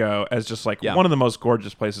weeks ago, as just like one of the most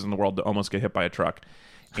gorgeous places in the world to almost get hit by a truck.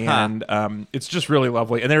 And it's just really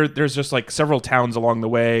lovely. And there's just like several towns along the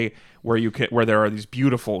way where there are these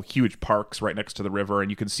beautiful, huge parks right next to the river, and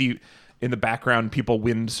you can see in the background people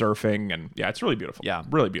windsurfing, and it's really beautiful. Yeah.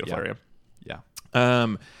 Really beautiful area.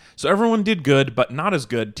 Yeah. So everyone did good, but not as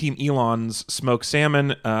good. Team Elon's smoked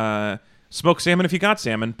salmon. Smoked salmon if you got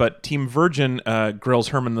salmon, but Team Virgin grills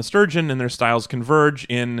Herman the sturgeon, and their styles converge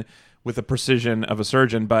with the precision of a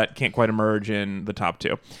surgeon, but can't quite emerge in the top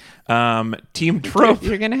two. Team Trope.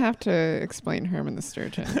 You're going to have to explain Herman the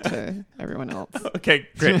Sturgeon to everyone else. Okay,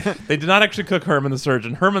 great. They did not actually cook Herman the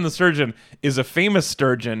Sturgeon. Herman the Sturgeon is a famous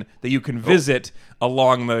sturgeon that you can visit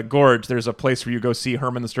along the gorge. There's a place where you go see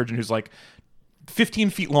Herman the Sturgeon, who's like 15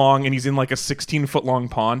 feet long and he's in like a 16-foot long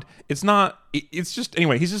pond. It's not. It's just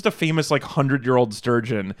anyway. He's just a famous like 100-year-old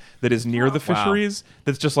sturgeon that is near the fisheries.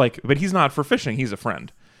 That's just like, but he's not for fishing. He's a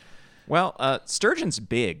friend. Well, sturgeon's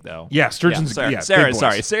big though. Yeah, sturgeon's. Sarah, Yeah, Sarah, big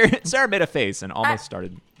boys. sorry. Sarah made a face and almost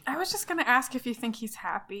started. I was just gonna ask if you think he's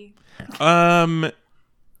happy. From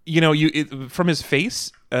his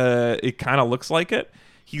face, it kind of looks like it.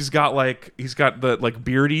 He's got the like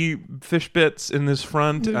beardy fish bits in his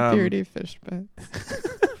front. The beardy fish bits.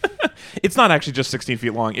 It's not actually just 16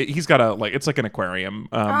 feet long. He's got it's like an aquarium.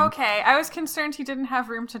 Okay, I was concerned he didn't have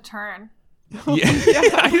room to turn. Yeah,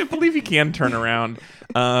 I believe he can turn around.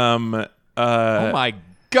 Oh my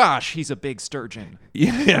gosh, he's a big sturgeon.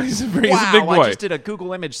 Yeah, he's a big boy. I just did a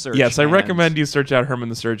Google image search. Yes, I recommend you search out Herman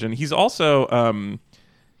the Sturgeon. He's also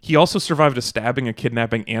he also survived a stabbing, a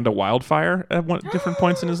kidnapping, and a wildfire at different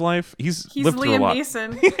points in his life. He's lived through a Liam lot.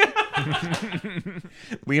 Neeson.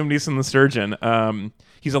 Liam Neeson the Sturgeon.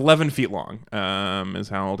 He's 11 feet long. Is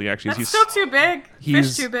how old he actually is. That's still too big.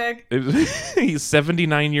 Fish too big. He's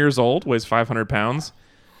 79 years old, weighs 500 pounds.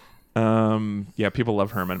 Yeah, people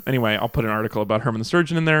love Herman. Anyway, I'll put an article about Herman the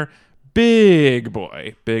Sturgeon in there. Big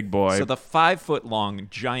boy. So the 5-foot-long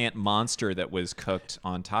giant monster that was cooked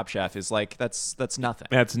on Top Chef is like that's nothing.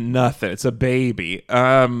 That's nothing. It's a baby.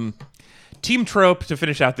 Team Trope, to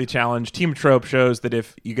finish out the challenge, Team Trope shows that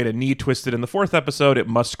if you get a knee twisted in the 4th episode, it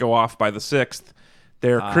must go off by the 6th.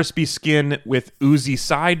 Their crispy skin with oozy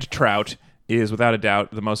side trout is, without a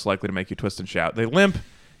doubt, the most likely to make you twist and shout. They limp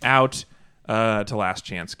out to Last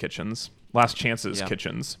Chances Kitchens.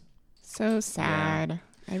 So sad.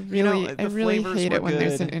 I the really flavors hate were it when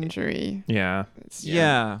there's good. an injury. Yeah.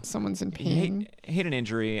 Someone's in You pain. hate an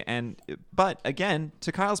injury, but again,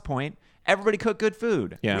 to Kyle's point, everybody cook good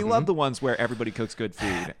food. Yeah. We love the ones where everybody cooks good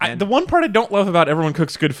food. The one part I don't love about everyone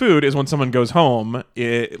cooks good food is when someone goes home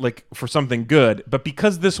like for something good. But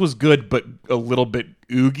because this was good but a little bit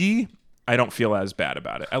oogie, I don't feel as bad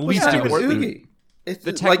about it. At least It's it not was even oogie.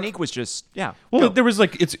 The technique was just Well, there was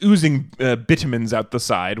it's oozing bitumens out the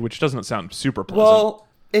side, which doesn't sound super pleasant. Well,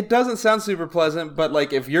 it doesn't sound super pleasant, but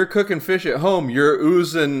like if you're cooking fish at home, you're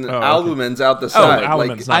oozing albumins out the side.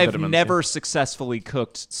 albumins, not I've vitamins. never successfully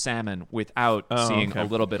cooked salmon without seeing a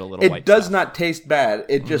little bit of little It white does stuff. not taste bad.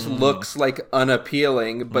 It just looks like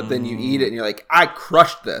unappealing, but then you eat it and you're like, I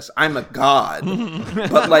crushed this. I'm a god.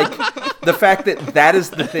 But like the fact that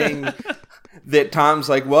is the thing that Tom's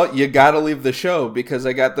like, well, you got to leave the show because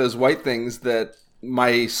I got those white things that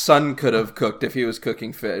my son could have cooked if he was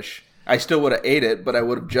cooking fish. I still would have ate it, but I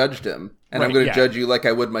would have judged him, and I'm going to judge you like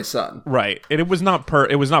I would my son. Right, and it was not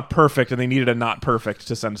perfect, and they needed a not perfect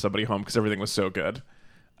to send somebody home because everything was so good.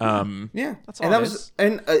 Yeah, That's all and that it was is.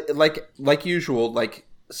 and like usual, like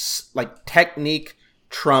technique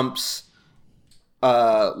trumps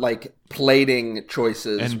like plating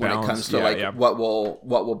choices And when balance, it comes to yeah. what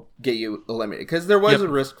will get you eliminated. Because there was a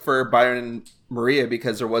risk for Byron and Maria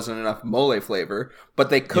because there wasn't enough mole flavor, but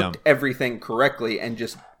they cooked everything correctly and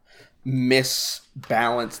just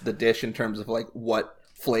misbalanced the dish in terms of like what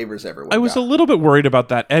flavors everyone I was got. a little bit worried about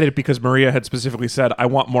that edit because Maria had specifically said, I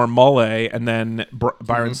want more mole, and then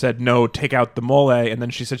Byron said, no, take out the mole, and then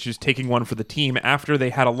she said she was taking one for the team after they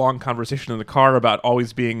had a long conversation in the car about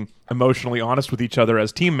always being emotionally honest with each other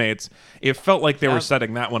as teammates. It felt like they were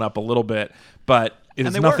setting that one up a little bit, but it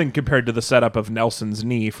is nothing compared to the setup of Nelson's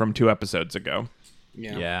knee from 2 episodes ago.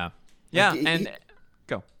 Yeah.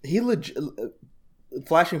 Go. He legit.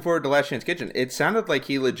 Flashing forward to Last Chance Kitchen, it sounded like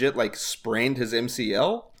he legit like sprained his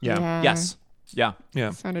MCL. Yeah. Yes. Yeah.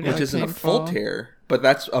 Sounded Which really isn't a painful. full tear, but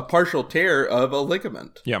that's a partial tear of a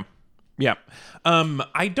ligament. Yeah.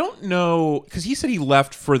 I don't know, because he said he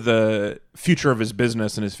left for the future of his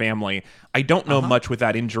business and his family. I don't know much with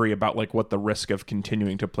that injury about like what the risk of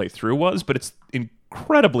continuing to play through was, but it's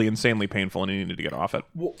incredibly, insanely painful and he needed to get off it.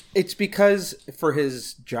 Well, it's because for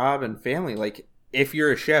his job and family, like if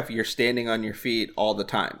you're a chef, you're standing on your feet all the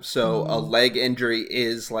time. So a leg injury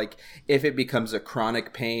is like if it becomes a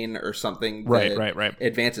chronic pain or something that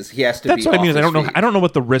advances, he has to That's be what I mean. off Is I his don't know. feet. I don't know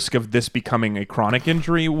what the risk of this becoming a chronic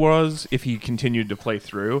injury was if he continued to play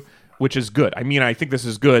through, which is good. I mean, I think this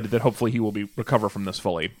is good that hopefully he will recover from this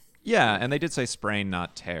fully. Yeah, and they did say sprain,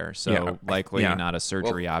 not tear, so likely not a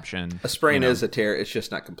surgery option. A sprain is a tear; it's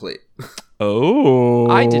just not complete. Oh,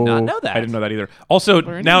 I did not know that. I didn't know that either. Also,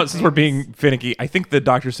 now since we're being finicky, I think the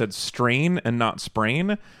doctor said strain and not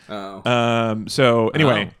sprain. Oh. So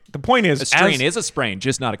anyway, the point is, A strain is a sprain,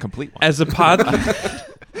 just not a complete one. as a pod.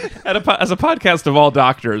 As a podcast of all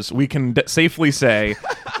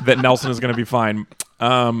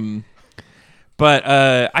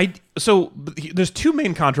But there's two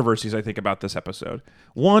main controversies I think about this episode.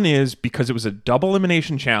 One is because it was a double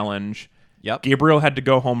elimination challenge. Yep. Gabriel had to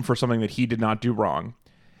go home for something that he did not do wrong.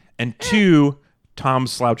 And two,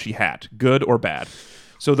 Tom's slouchy hat, good or bad.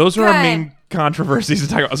 So those are our main controversies to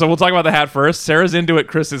talk about. So we'll talk about the hat first. Sarah's into it.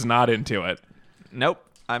 Chris is not into it. Nope,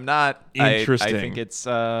 I'm not. Interesting. I think it's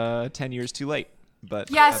 10 years too late.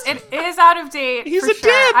 But yes, it is out of date. He's for a sure.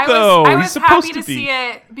 dad, I though. was He's supposed happy to to be. see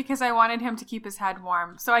it because I wanted him to keep his head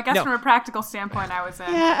warm. So I guess No. from a practical standpoint, I was in.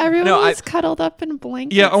 Yeah, everyone No, was cuddled up in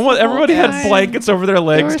blankets. Yeah, almost the whole everybody had time. blankets over their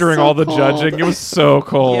legs were during so all the cold. judging. It was so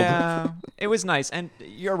cold. Yeah, it was nice. And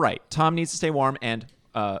you're right. Tom needs to stay warm. And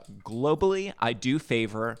globally, I do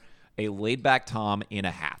favor a laid-back Tom in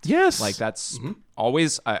a hat. Yes. Like that's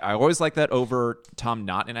always, I always like that over Tom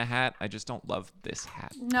not in a hat. I just don't love this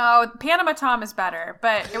hat. No, Panama Tom is better,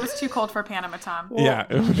 but it was too cold for Panama Tom. Yeah.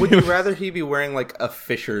 Would you rather he be wearing like a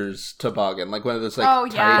fisher's toboggan, like one of those like Oh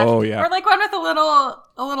yeah. tight- Oh, yeah. Or like one with a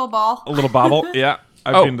little ball. A little bobble. Yeah.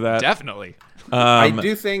 I've been to that. Definitely. I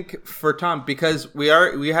do think for Tom, because we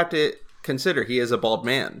have to consider he is a bald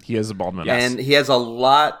man. He is a bald man. And he has a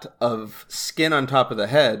lot of skin on top of the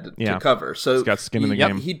head Yeah. to cover. So He's got skin in the he-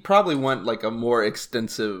 game. He'd probably want like a more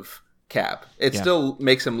extensive cap. It still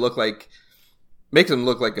makes him look like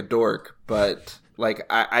a dork, but like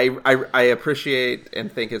I appreciate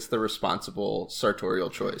and think it's the responsible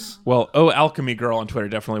sartorial choice. Well, Alchemy Girl on Twitter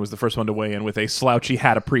definitely was the first one to weigh in with a slouchy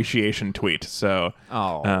hat appreciation tweet. So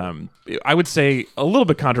I would say a little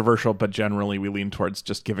bit controversial, but generally we lean towards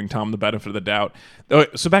just giving Tom the benefit of the doubt.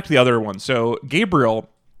 So back to the other one. So Gabriel,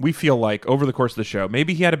 we feel like over the course of the show,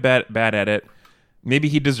 maybe he had a bad edit. Maybe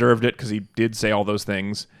he deserved it because he did say all those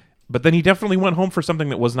things. But then he definitely went home for something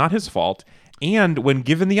that was not his fault. And when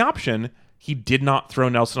given the option, he did not throw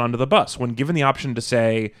Nelson onto the bus. When given the option to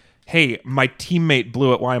say, hey, my teammate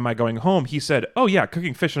blew it, why am I going home? He said, oh yeah,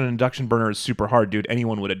 cooking fish on an induction burner is super hard, dude.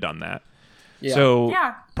 Anyone would have done that. Yeah. So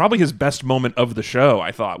Yeah. probably his best moment of the show,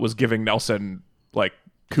 I thought, was giving Nelson like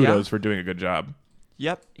kudos for doing a good job.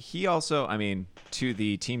 Yep. He also, I mean, to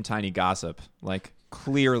the Team Tiny gossip, like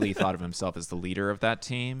clearly thought of himself as the leader of that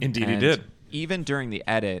team. Indeed he And did. Even during the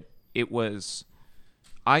edit,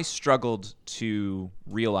 I struggled to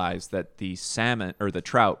realize that the salmon or the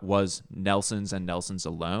trout was Nelson's and Nelson's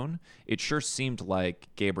alone. It sure seemed like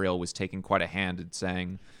Gabriel was taking quite a hand and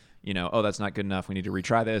saying, you know, oh, that's not good enough. We need to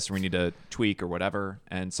retry this, or we need to tweak or whatever.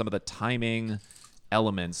 And some of the timing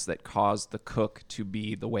elements that caused the cook to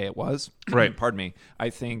be the way it was, Right. pardon me,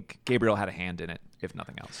 I think Gabriel had a hand in it, if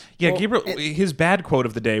nothing else. Yeah, Well, Gabriel, his bad quote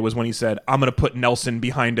of the day was when he said, I'm going to put Nelson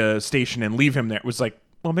behind a station and leave him there. It was like,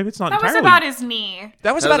 well, maybe it's not That was entirely. about his knee.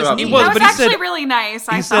 That was That about was his about knee. me. was, That was but he actually said- really nice.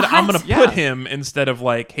 He I said, thought. I'm going to Yeah. put him instead of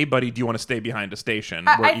like, hey, buddy, do you want to stay behind a station?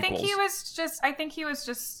 We're I think equals. he was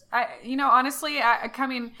just. Honestly,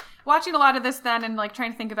 watching a lot of this then and like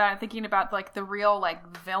trying to think about it, thinking about like the real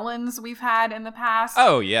like villains we've had in the past.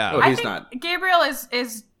 Oh, yeah. Oh, I he's think not. Gabriel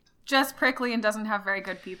is just prickly and doesn't have very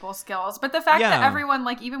good people skills. But the fact that Yeah. everyone,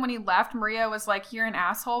 like, even when he left, Maria was like, you're an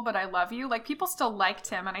asshole, but I love you. Like, people still liked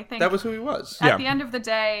him. And I think That was who he was. Yeah. at the end of the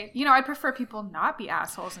day, I prefer people not be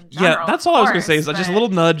assholes in general. Yeah, that's all I was going to of say is course, just a but-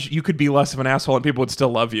 little nudge. You could be less of an asshole and people would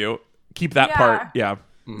still love you. Keep that Yeah. part. Yeah.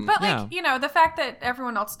 But like, Yeah. the fact that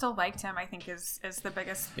everyone else still liked him, I think is the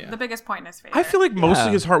biggest point in his favor. I feel like mostly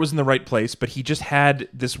Yeah. his heart was in the right place, but he just had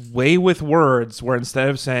this way with words where instead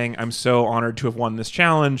of saying, I'm so honored to have won this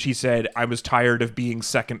challenge, he said, I was tired of being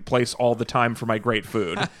second place all the time for my great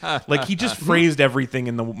food. Like, he just phrased everything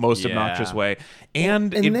in the most Yeah. obnoxious way.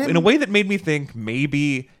 And, and then- in a way that made me think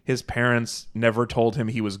maybe his parents never told him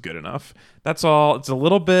he was good enough. That's all. It's a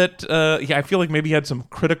little bit, I feel like maybe he had some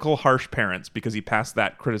critical, harsh parents because he passed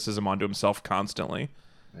that criticism onto himself constantly.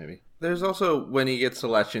 Maybe. There's also when he gets to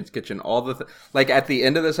Last Chance Kitchen, all the like at the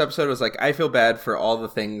end of this episode was like, I feel bad for all the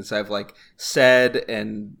things I've like said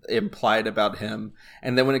and implied about him.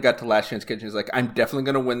 And then when it got to Last Chance Kitchen, he's like, I'm definitely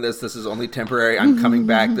going to win this. This is only temporary. I'm coming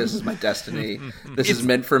back. This is my destiny. This is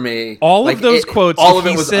meant for me. All Like, of those quotes, all if of it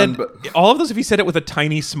he was said, all of those, if he said it with a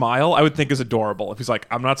tiny smile, I would think is adorable. If he's like,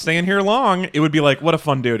 I'm not staying here long, it would be like, what a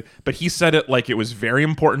fun dude. But he said it like it was very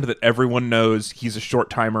important that everyone knows he's a short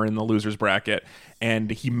timer in the loser's bracket.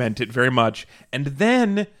 And he meant it very much. And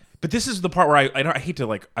then, but this is the part where I hate to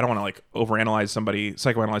like, I don't want to like overanalyze somebody,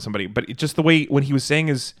 psychoanalyze somebody, but it just the way when he was saying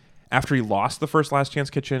is after he lost the first Last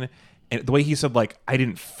Chance Kitchen, and the way he said like, I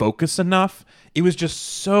didn't focus enough, it was just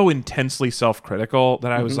so intensely self-critical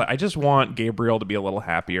that I was like, I just want Gabriel to be a little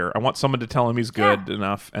happier. I want someone to tell him he's good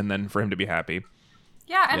enough and then for him to be happy.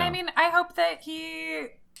 Yeah, and Yeah. I mean, I hope that he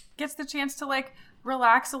gets the chance to like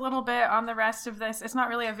relax a little bit on the rest of this. It's not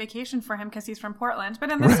really a vacation for him because he's from Portland,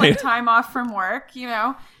 but in this like time off from work, you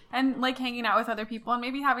know, and like hanging out with other people and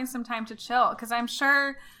maybe having some time to chill. Because I'm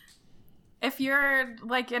sure if you're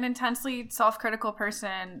like an intensely self-critical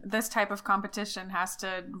person, this type of competition has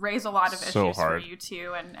to raise a lot of issues for you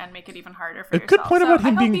too, and make it even harder for yourself. Good point about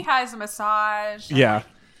him being. He has a massage. Yeah, and,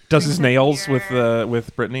 like, does his nails beer.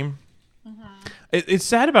 with Brittany. It's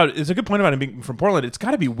sad about. It's a good point about him being from Portland. It's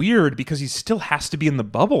got to be weird because he still has to be in the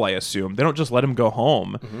bubble. I assume they don't just let him go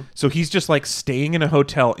home, so he's just like staying in a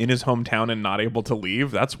hotel in his hometown and not able to leave.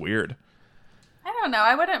 That's weird. I don't know.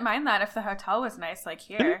 I wouldn't mind that if the hotel was nice, like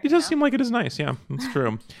here. It does seem like it is nice. Yeah, that's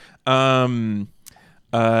true. What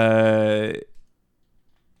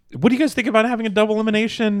do you guys think about having a double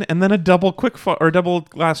elimination and then a double or double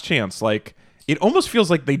last chance? Like, it almost feels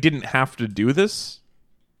like they didn't have to do this.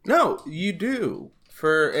 No, you do.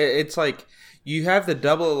 It's like you have the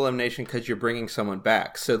double elimination because you're bringing someone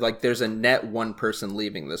back. So like, there's a net one person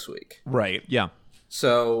leaving this week. Right. Yeah.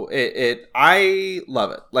 So I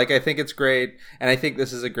love it. Like, I think it's great, and I think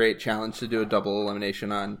this is a great challenge to do a double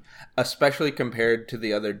elimination on, especially compared to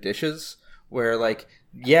the other dishes where, like,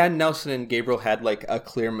 yeah, Nelson and Gabriel had like a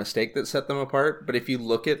clear mistake that set them apart, but if you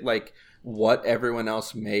look at like what everyone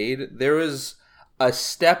else made, there was a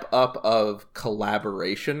step up of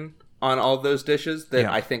collaboration on all those dishes that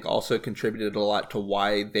I think also contributed a lot to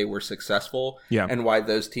why they were successful and why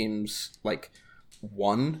those teams like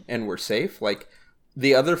won and were safe. Like,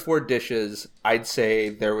 the other 4 dishes, I'd say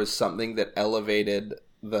there was something that elevated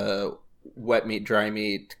the wet meat, dry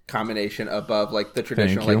meat combination above like the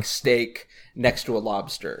traditional like steak next to a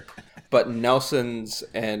lobster. But Nelson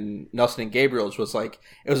and Gabriel's was like,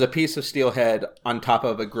 it was a piece of steelhead on top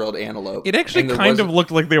of a grilled antelope. It actually kind of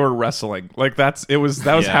looked like they were wrestling. Like that was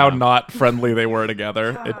how not friendly they were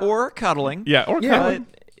together. Or cuddling. Yeah, or cuddling.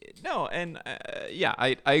 No, and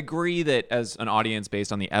I agree that as an audience,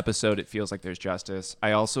 based on the episode, it feels like there's justice.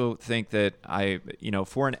 I also think that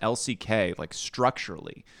for an LCK, like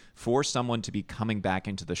structurally, for someone to be coming back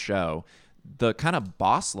into the show, the kind of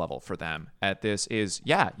boss level for them at this is,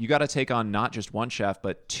 you got to take on not just one chef,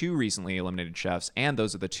 but 2 recently eliminated chefs, and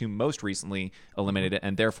those are the 2 most recently eliminated,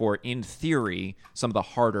 and therefore, in theory, some of the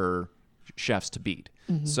harder chefs to beat.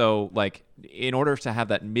 So, like, in order to have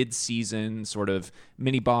that mid-season sort of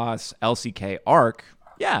mini-boss LCK arc,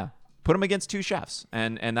 put them against 2 chefs.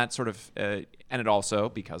 And that sort of, and it also,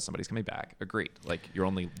 because somebody's coming back, agreed. Like, you're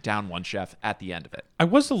only down 1 chef at the end of it. I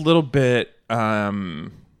was a little bit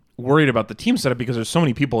worried about the team setup because there's so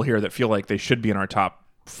many people here that feel like they should be in our top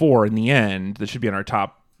 4 in the end. They should be in our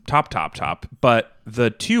top. But the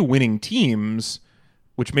 2 winning teams,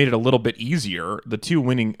 which made it a little bit easier, the 2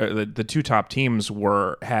 winning, the 2 top teams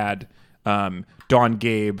had Dawn,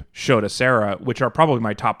 Gabe, Shota, Sarah, which are probably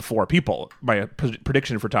my top 4 people. My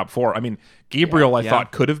prediction for top 4. I mean, Gabriel, I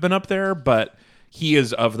thought could have been up there, but he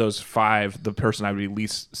is, of those 5, the person I would be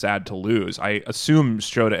least sad to lose. I assume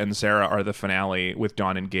Shota and Sarah are the finale with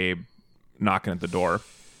Dawn and Gabe knocking at the door.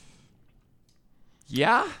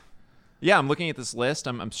 Yeah, I'm looking at this list.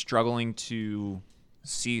 I'm struggling to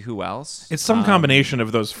see who else. It's some combination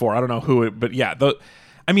of those 4. I don't know who it, but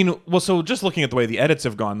so just looking at the way the edits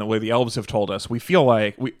have gone, the way the elves have told us, we feel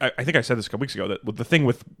like I think I said this a couple weeks ago, that the thing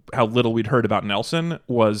with how little we'd heard about Nelson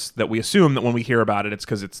was that we assume that when we hear about it, it's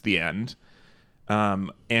because it's the end.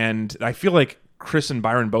 And I feel like Chris and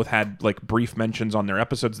Byron both had like brief mentions on their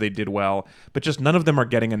episodes. They did well, but just none of them are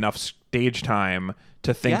getting enough stage time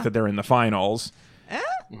to think that they're in the finals. I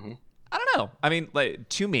don't know. I mean, like,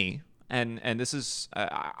 to me, and this is,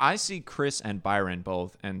 I see Chris and Byron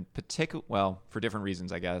both, and for different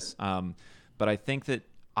reasons, I guess. But I think that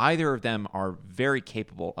either of them are very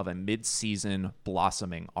capable of a mid-season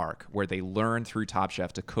blossoming arc where they learn through Top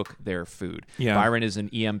Chef to cook their food. Yeah. Byron is an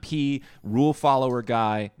EMP, rule follower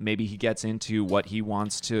guy. Maybe he gets into what he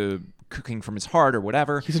wants to, cooking from his heart or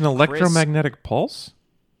whatever. He's an electromagnetic pulse?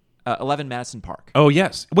 11 Madison Park. Oh,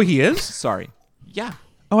 yes. Wait, he is? Sorry. Yeah.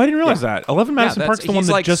 Oh, I didn't realize that. 11 Madison Park's the one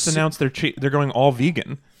that like just announced they're going all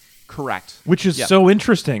vegan. Correct. Which is so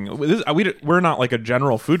interesting. We're not like a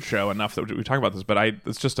general food show enough that we talk about this, but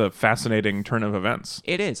it's just a fascinating turn of events.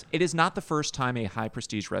 It is. It is not the first time a high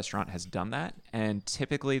prestige restaurant has done that, and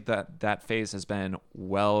typically that phase has been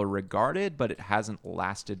well regarded, but it hasn't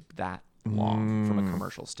lasted that long from a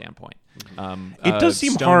commercial standpoint. It does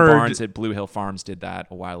seem Stone hard. Barns at Blue Hill Farms did that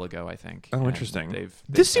a while ago, I think. Oh, interesting. They've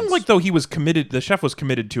this seemed like though he was committed. The chef was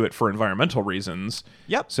committed to it for environmental reasons.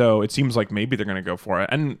 Yep. So it seems like maybe they're going to go for it,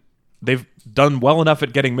 and they've done well enough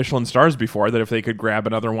at getting Michelin stars before that if they could grab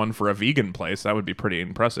another one for a vegan place, that would be pretty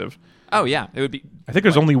impressive. Oh yeah, it would be. I think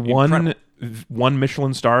there's only incredible. one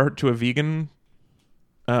Michelin star to a vegan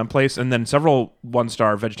place, and then several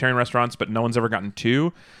 1-star vegetarian restaurants, but no one's ever gotten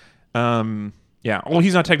 2. Yeah. Well,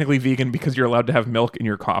 he's not technically vegan because you're allowed to have milk in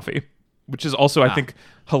your coffee, which is also, I think,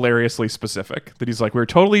 hilariously specific. That he's like, we're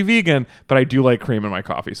totally vegan, but I do like cream in my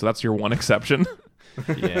coffee. So that's your one exception.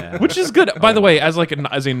 Yeah. Which is good. By the way, as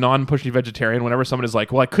a non-pushy vegetarian, whenever someone is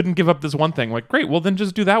like, well, I couldn't give up this one thing, I'm like, great, well, then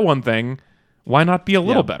just do that one thing. Why not be a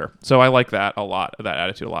little better? So I like that a lot, that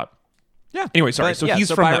attitude a lot. Yeah. Anyway, sorry. So he's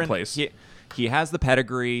from Byron, that place. He has the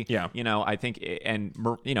pedigree. Yeah. I think, and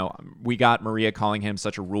we got Maria calling him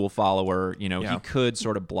such a rule follower. He could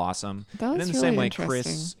sort of blossom. That was and in the really same way,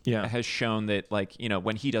 interesting. Chris has shown that,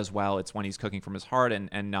 when he does well, it's when he's cooking from his heart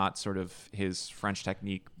and not sort of his French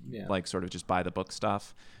technique, sort of just by the book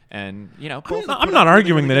stuff. And I'm not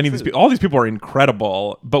arguing that any of these people, all these people are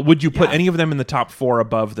incredible, but would you put any of them in the top 4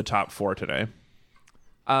 above the top 4 today?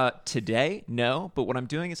 Today, no. But what I'm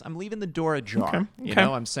doing is I'm leaving the door ajar. Okay.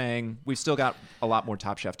 I'm saying we've still got a lot more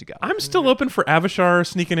Top Chef to go. I'm still open for Avishar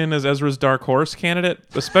sneaking in as Ezra's dark horse candidate,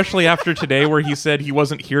 especially after today where he said he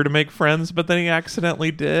wasn't here to make friends, but then he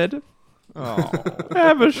accidentally did. Oh,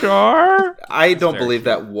 Avishar! I don't believe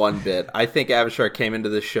that one bit. I think Avishar came into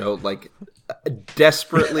the show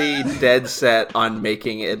desperately dead set on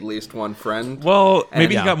making at least one friend. Well,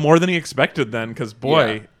 maybe he got more than he expected then, because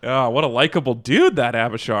boy, what a likable dude that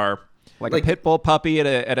Avishar. Like a pit bull puppy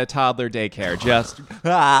at a toddler daycare. Just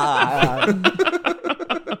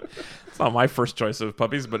It's not my first choice of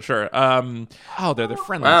puppies, but sure. they're the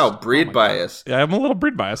friendliest. Wow, breed bias. Yeah, I'm a little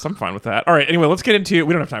breed biased. I'm fine with that. All right, anyway, let's get into...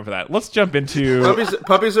 We don't have time for that. Let's jump into...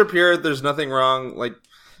 Puppies are pure. There's nothing wrong.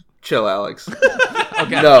 Chill, Alex.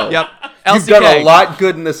 Okay. No. Yep. You've done a lot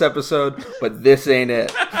good in this episode, but this ain't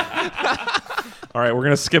it. All right, we're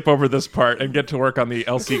going to skip over this part and get to work on the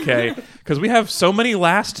LCK because we have so many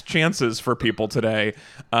last chances for people today.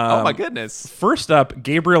 Oh, my goodness. First up,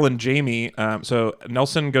 Gabriel and Jamie. So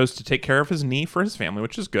Nelson goes to take care of his knee for his family,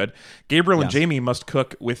 which is good. Gabriel and Jamie must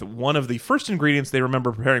cook with one of the first ingredients they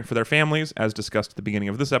remember preparing for their families, as discussed at the beginning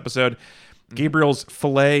of this episode. Gabriel's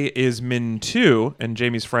filet is min 2, and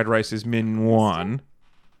Jamie's fried rice is min 1.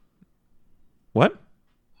 What?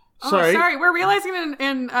 Sorry. Sorry. We're realizing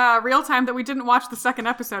in real time that we didn't watch the second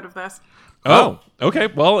episode of this. Oh, okay.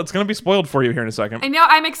 Well, it's going to be spoiled for you here in a second. I know.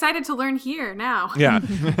 I'm excited to learn here now. Yeah.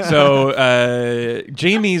 So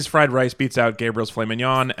Jamie's fried rice beats out Gabriel's filet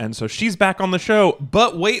mignon, and so she's back on the show.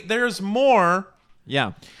 But wait, there's more.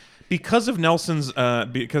 Yeah. Because Nelson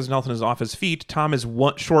is off his feet, Tom is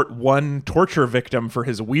one torture victim for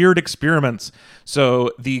his weird experiments.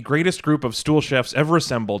 So the greatest group of stool chefs ever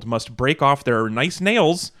assembled must break off their nice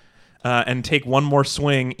nails and take one more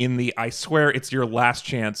swing in the I swear it's your last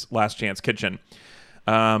chance kitchen.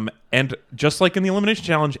 And just like in the Elimination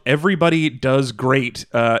Challenge, everybody does great,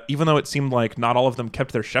 even though it seemed like not all of them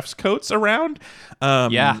kept their chef's coats around.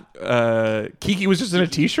 Kiki was just in a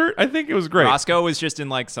t-shirt. I think it was great. Roscoe was just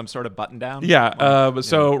in some sort of button down. Yeah.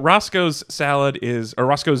 So Roscoe's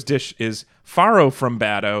dish is farro from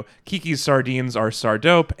Bado. Kiki's sardines are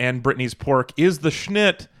sardope, and Brittany's pork is the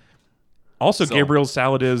schnit. Also, Gabriel's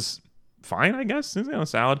salad is fine, I guess. It's a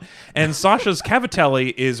salad. And Sasha's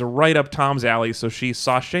cavatelli is right up Tom's alley, so she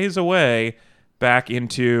sachets away back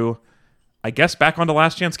onto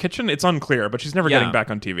Last Chance Kitchen. It's unclear, but she's never getting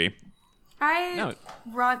back on TV. I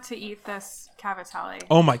want to eat this cavatelli.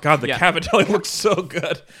 Oh my god, the cavatelli looks so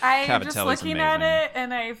good. I'm just looking at it,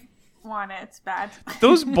 and I want it. It's bad.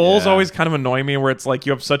 Those bowls always kind of annoy me, where it's like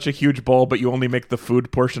you have such a huge bowl, but you only make the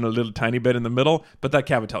food portion a little tiny bit in the middle. But that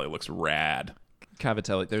cavatelli looks rad.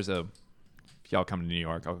 Cavatelli, if y'all come to New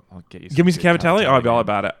York, I'll get you some. Give me some cavatelli? Oh, I'd be all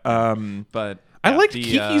about it. But I liked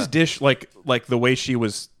Kiki's dish, like the way she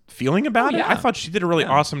was feeling about it. I thought she did a really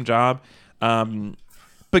awesome job.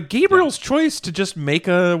 But Gabriel's choice to just make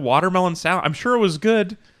a watermelon salad, I'm sure it was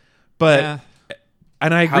good, but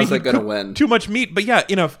and I agree, how's that gonna win? Too much meat. But yeah,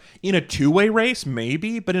 in a 2-way race,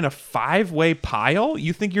 maybe, but in a 5-way pile,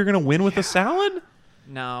 you think you're gonna win with a salad?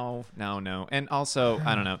 No. And also,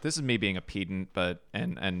 I don't know. This is me being a pedant, but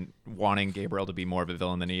and wanting Gabriel to be more of a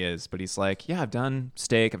villain than he is. But he's like, yeah, I've done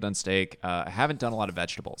steak. I haven't done a lot of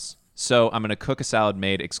vegetables. So I'm going to cook a salad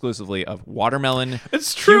made exclusively of watermelon,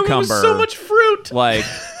 it's true, cucumber. It was so much fruit.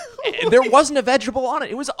 There wasn't a vegetable on it.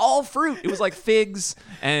 It was all fruit. It was like figs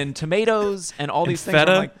and tomatoes and all these things.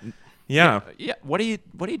 Feta. Yeah. What are you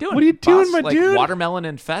doing? What are you doing, my dude? Watermelon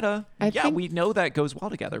and feta. I think we know that goes well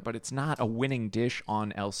together, but it's not a winning dish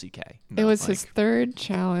on LCK. It was his third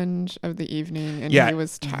challenge of the evening, and he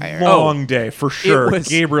was tired. Long day for sure.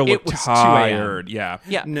 Gabriel looked 2 tired. Yeah.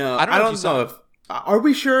 No, I don't know if. Are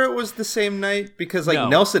we sure it was the same night? Because No.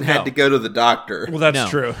 Nelson had to go to the doctor. Well, that's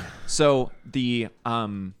true. So the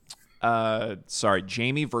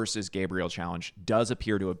Jamie versus Gabriel challenge does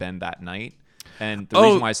appear to have been that night. And the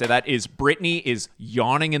reason why I say that is Brittany is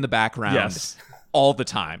yawning in the background. Yes. All the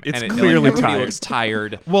time. It's and clearly everybody tired. looks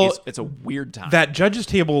tired. Well, it's a weird time. That judges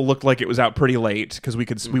table looked like it was out pretty late because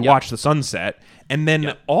we watched the sunset, and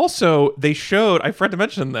then also they showed. I forgot to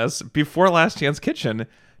mention this before Last Chance Kitchen.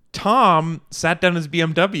 Tom sat down in his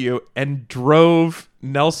BMW and drove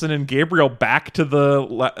Nelson and Gabriel back to the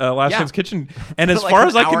Last Chance Kitchen, and as Like far an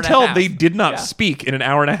as I hour can and a tell, half. they did not speak in an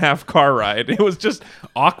hour and a half car ride. It was just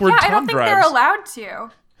awkward. Yeah, Tom I don't think drives. they're allowed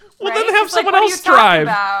to. Well, right? then have It's like, someone what are else you talking drive.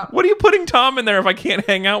 about? What are you putting Tom in there if I can't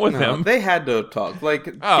hang out with No, him? they had to talk. Like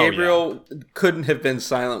Oh, Gabriel couldn't have been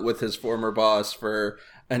silent with his former boss for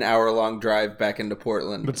an hour-long drive back into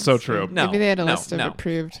Portland. It's so true. No, Maybe they had a no, list of no.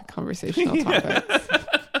 approved conversational topics.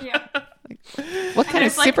 Yeah. What kind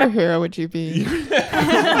of it's like- superhero would you be?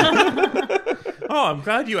 Oh, I'm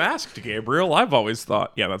glad you asked, Gabriel. I've always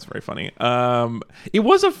thought, yeah, that's very funny. It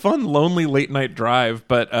was a fun, lonely late night drive,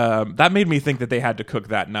 but that made me think that they had to cook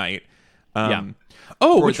that night.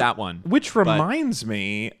 For which, that one. Which But- reminds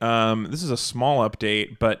me, this is a small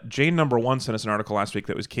update, but Jane number 1 sent us an article last week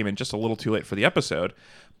that came in just a little too late for the episode.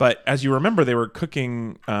 But as you remember, they were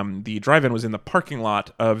cooking. The drive-in was in the parking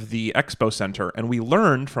lot of the expo center, and we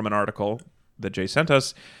learned from an article that Jay sent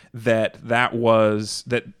us that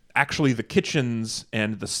actually the kitchens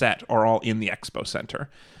and the set are all in the expo center.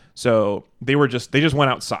 So they just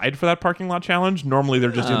went outside for that parking lot challenge. Normally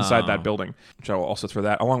they're just inside that building, which I will also throw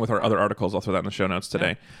that along with our other articles. I'll throw that in the show notes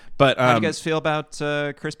today. But How do you guys feel about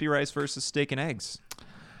crispy rice versus steak and eggs?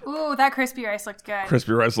 Ooh, that crispy rice looked good.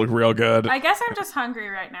 crispy rice look real good. I guess I'm just hungry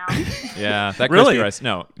right now. Yeah, that Really? crispy rice.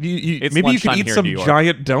 No, it's maybe you could lunchtime eat here in some New York.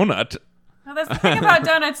 giant donut. Well, that's the thing about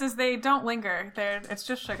donuts is they don't linger. It's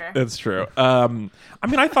just sugar. That's true. I mean,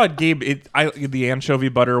 I thought Gabe, the anchovy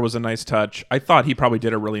butter was a nice touch. I thought he probably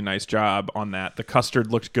did a really nice job on that. The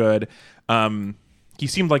custard looked good. He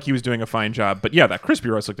seemed like he was doing a fine job. But yeah, that crispy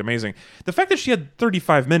rice looked amazing. The fact that she had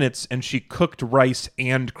 35 minutes and she cooked rice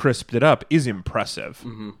and crisped it up is impressive.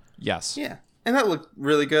 Mm-hmm. Yes. Yeah, and that looked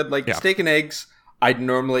really good. Like Yeah. steak and eggs, I'd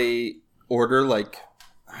normally order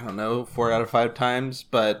 4 out of 5 times,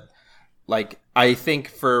 but I think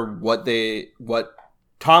for what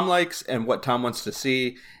Tom likes and what Tom wants to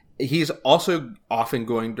see, he's also often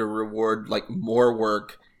going to reward more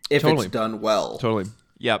work if Totally. it's done well. Totally.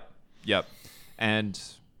 Yep. And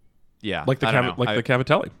yeah, Like the I don't know. the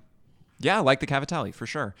cavatelli. Yeah, like the cavatelli for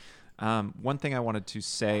sure. One thing I wanted to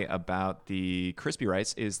say about the crispy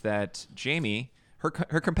rice is that Jamie, her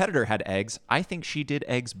competitor had eggs. I think she did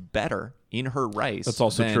eggs better in her rice. That's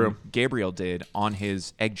also than true. Gabriel did on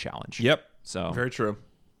his egg challenge. Yep. So Very true.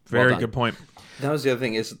 Very done. good point. That was the other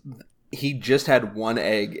thing is he just had one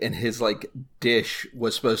egg and his dish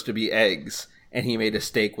was supposed to be eggs, and he made a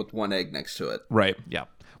steak with one egg next to it. Right. yeah,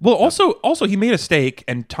 Well, also he made a steak,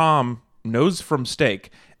 and Tom knows from steak,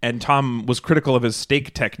 and Tom was critical of his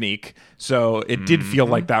steak technique, so it did feel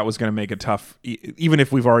like that was going to make it tough, even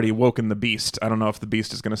if we've already woken the beast. I don't know if the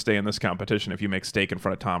beast is going to stay in this competition if you make steak in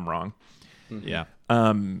front of Tom wrong. yeah.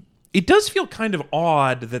 It does feel kind of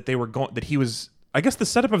odd that he was. I guess the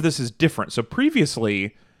setup of this is different. So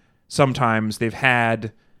previously, sometimes they've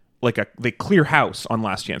had they clear house on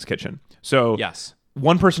Last Chance Kitchen. So Yes.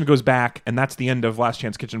 one person goes back, and that's the end of Last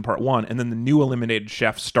Chance Kitchen Part 1, and then the new eliminated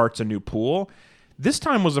chef starts a new pool. This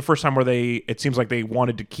time was the first time where it seems like they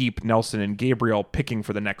wanted to keep Nelson and Gabriel picking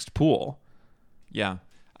for the next pool. Yeah.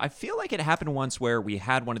 I feel like it happened once where we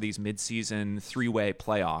had one of these mid-season 3-way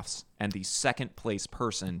playoffs, and the second place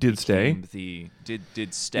person Did stay?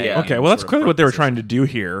 Did stay. Yeah. Okay, in well, that's sort of clearly what they were position. trying to do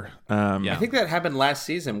here. Yeah. I think that happened last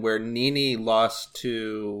season where Nene lost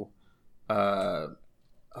to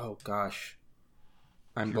oh gosh.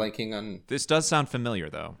 I'm blanking on This does sound familiar,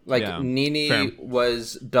 though. Yeah. Nene Fair.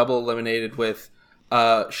 was double eliminated with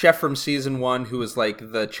chef from season 1 who was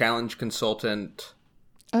the challenge consultant.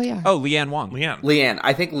 Oh yeah. Oh, Leanne Wong. Leanne.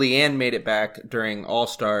 I think Leanne made it back during All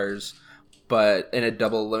Stars, but in a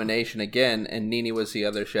double elimination again, and Nene was the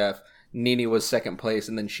other chef. Nene was second place,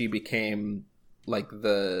 and then she became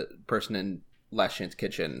the person in Last Chance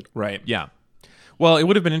Kitchen. Right. Yeah. Well, it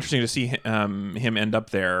would have been interesting to see him end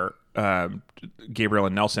up there, Gabriel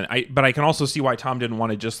and Nelson. But I can also see why Tom didn't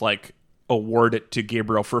want to just award it to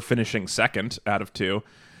Gabriel for finishing second out of 2.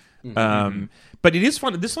 But it is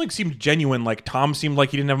fun. This seemed genuine. Tom seemed like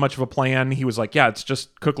he didn't have much of a plan. He was like, "Yeah, it's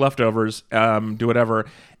just cook leftovers, do whatever."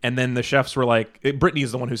 And then the chefs were like, Brittany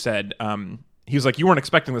is the one who said, he was like, "You weren't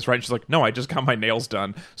expecting this, right?" And she's like, "No, I just got my nails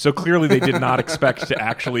done." So clearly they did not expect to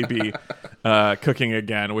actually be cooking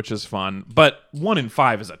again, which is fun. But 1 in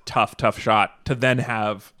 5 is a tough shot to then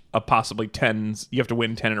have a possibly 10s. You have to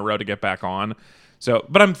win 10 in a row to get back on. So,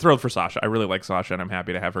 but I'm thrilled for Sasha. I really like Sasha, and I'm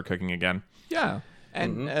happy to have her cooking again. Yeah.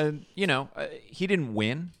 And, he didn't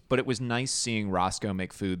win, but it was nice seeing Roscoe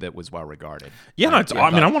make food that was well regarded. Yeah,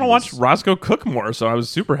 I want to watch Roscoe cook more, so I was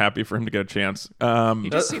super happy for him to get a chance. He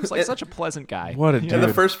just seems like such a pleasant guy. What a dude. In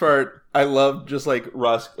the first part, I loved just like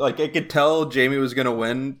I could tell Jamie was going to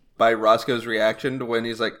win by Roscoe's reaction to when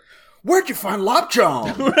he's like, "Where'd you find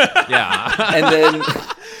Lopchong?" Yeah. And then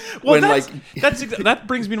that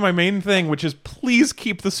brings me to my main thing, which is please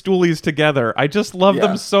keep the Stoolies together. I just love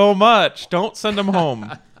them so much. Don't send them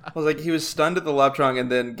home. I was like, he was stunned at the Lopchong,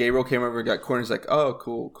 and then Gabriel came over and got corn. He's like, "Oh,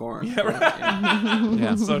 cool, corn." Yeah, right.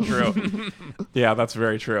 Yeah, so true. Yeah, that's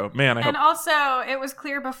very true. Man, I hope. And also, it was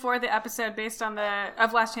clear before the episode, based on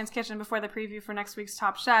of Last Chance Kitchen, before the preview for next week's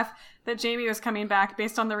Top Chef, that Jamie was coming back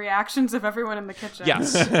based on the reactions of everyone in the kitchen.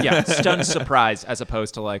 Yes, yeah, stunned surprise as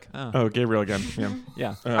opposed to like, oh, Gabriel again.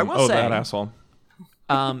 Yeah, I will say that asshole.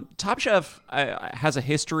 Top Chef has a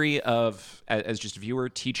history of, as just a viewer,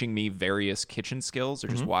 teaching me various kitchen skills or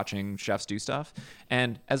just watching chefs do stuff.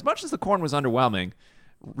 And as much as the corn was underwhelming,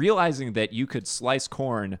 realizing that you could slice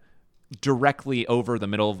corn directly over the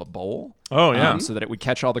middle of a bowl. Oh, yeah. So that it would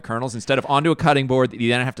catch all the kernels instead of onto a cutting board that you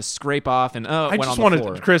then have to scrape off and I just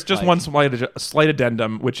wanted, Chris, just one slight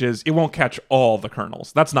addendum, which is it won't catch all the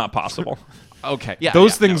kernels. That's not possible. Okay. Yeah.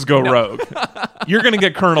 Those things go rogue. You're going to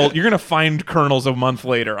get you're going to find kernels a month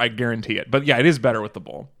later. I guarantee it. But yeah, it is better with the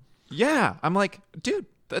bowl. Yeah. I'm like, dude,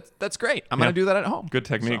 that's great. I'm going to do that at home. Good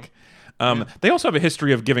technique. So, they also have a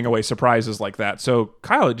history of giving away surprises like that. So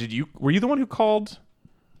Kyle, were you the one who called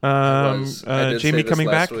Jamie coming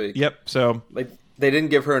back? Week. Yep. So they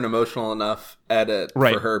didn't give her an emotional enough edit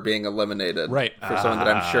for her being eliminated. Right. For someone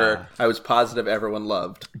that I'm sure I was positive everyone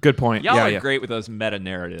loved. Good point. Y'all are great with those meta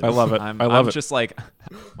narratives. I love it. I'm just like,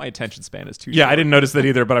 my attention span is too short. Yeah, I didn't notice that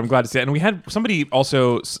either, but I'm glad to see it. And we had somebody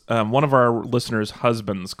also, one of our listeners'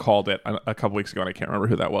 husbands called it a couple weeks ago, and I can't remember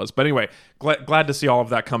who that was. But anyway, glad to see all of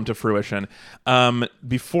that come to fruition.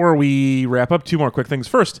 Before we wrap up, 2 more quick things.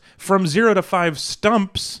 First, from 0 to 5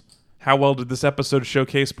 stumps, how well did this episode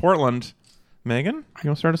showcase Portland? Megan, you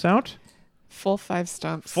want to start us out? Full 5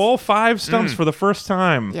 stumps. Full 5 stumps for the first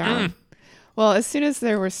time. Yeah. Well, as soon as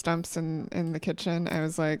there were stumps in the kitchen, I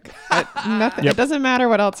was like, nothing. It doesn't matter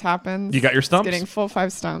what else happens. You got your stumps? It's getting full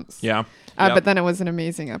 5 stumps. Yeah. But then it was an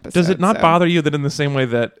amazing episode. Does it not bother you that in the same way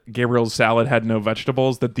that Gabriel's salad had no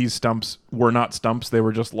vegetables, that these stumps were not stumps, they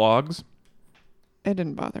were just logs? It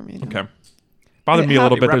didn't bother me. No. Okay. Bothered me a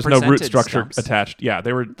little bit. There's no root structure stumps. attached. Yeah,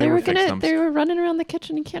 they were fake stumps. They were running around the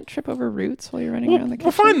kitchen. You can't trip over roots while you're running around the kitchen.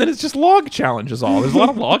 Well, fine. Then it's just log challenge is all. There's a lot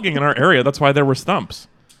of logging in our area. That's why there were stumps.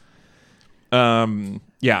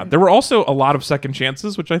 Yeah, there were also a lot of second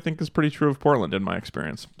chances, which I think is pretty true of Portland in my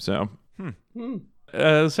experience. So,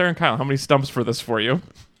 Sarah and Kyle, how many stumps for this for you?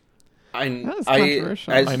 That was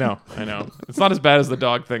controversial. I know. It's not as bad as the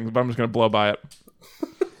dog thing, but I'm just going to blow by it.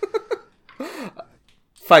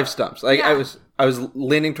 5 stumps. I was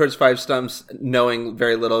leaning towards 5 stumps, knowing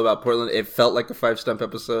very little about Portland. It felt like a 5 stump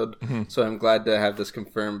episode, so I'm glad to have this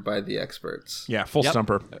confirmed by the experts. Yeah, full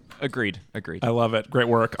stumper. Agreed. I love it. Great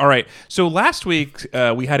work. All right. So last week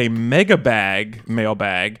we had a mega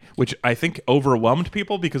mailbag, which I think overwhelmed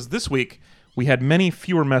people because this week we had many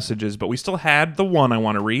fewer messages, but we still had the one I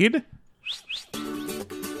want to read. Do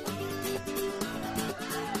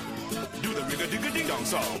the ring-a-ding-a-ding-dong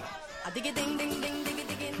song.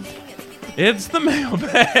 It's the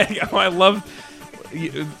mailbag. Oh, I love...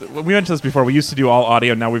 We went to this before. We used to do all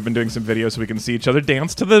audio. Now we've been doing some video so we can see each other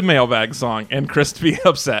dance to the mailbag song and Chris to be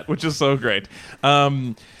upset, which is so great.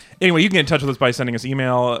 Anyway, you can get in touch with us by sending us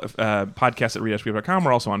email, podcast@read-weave.com.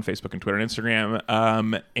 We're also on Facebook and Twitter and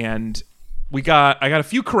Instagram. And I got a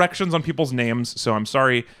few corrections on people's names, so I'm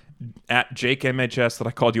sorry at Jake MHS that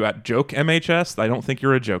I called you at Joke MHS. I don't think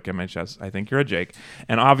you're a Joke MHS. I think you're a Jake.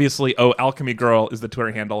 And obviously, Oh Alchemy Girl is the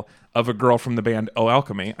Twitter handle of a girl from the band Oh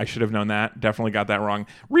Alchemy. I should have known that. Definitely got that wrong.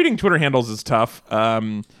 Reading Twitter handles is tough.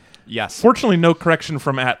 Yes. Fortunately, no correction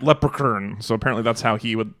from at Leprechaun. So apparently that's how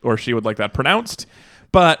he would or she would like that pronounced.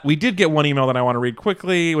 But we did get one email that I want to read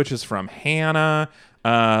quickly, which is from Hannah,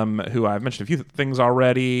 who I've mentioned a few things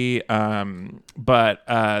already. But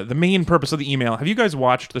the main purpose of the email, have you guys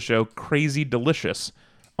watched the show Crazy Delicious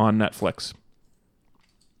on Netflix?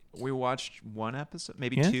 We watched 1 episode,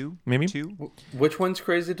 maybe Yeah, 2. maybe 2. Which one's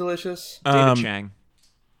Crazy Delicious? David Chang.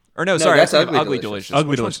 Or no, sorry, that's I think Ugly Delicious. Ugly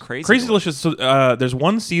Which Delicious. one's Crazy Delicious. So there's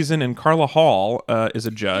one season, and Carla Hall is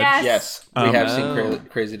a judge. Yes. Yes, we have seen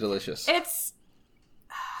Crazy Delicious.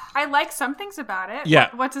 I like some things about it.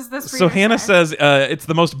 Yeah. What does this So reader Hannah say? says it's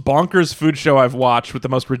the most bonkers food show I've watched with the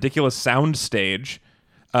most ridiculous sound stage.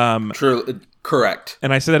 True, correct.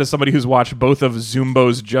 And I say that as somebody who's watched both of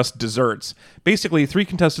Zumbo's Just Desserts. Basically, 3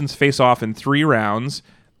 contestants face off in 3 rounds.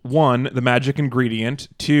 1, the magic ingredient.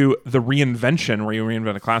 2, the reinvention, where you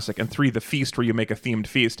reinvent a classic. And 3, the feast, where you make a themed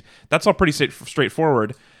feast. That's all pretty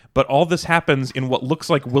straightforward. But all this happens in what looks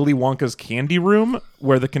like Willy Wonka's candy room,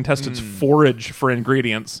 where the contestants forage for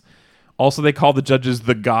ingredients. Also, they call the judges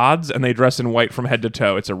the gods, and they dress in white from head to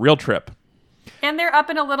toe. It's a real trip. And they're up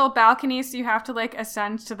in a little balcony, so you have to like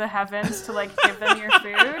ascend to the heavens to like give them your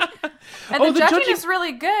food. And the judging is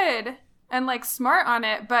really good and like smart on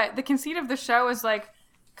it, but the conceit of the show is like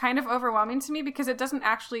kind of overwhelming to me because it doesn't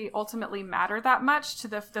actually ultimately matter that much to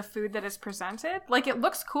the food that is presented. Like, it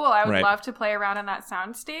looks cool. I would love to play around in that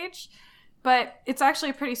soundstage, but it's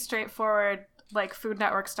actually a pretty straightforward like Food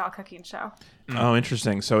Network style cooking show. Oh,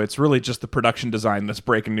 interesting. So it's really just the production design that's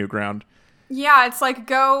breaking new ground. Yeah, it's like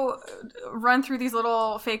go run through these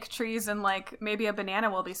little fake trees and like maybe a banana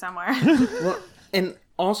will be somewhere. Well, and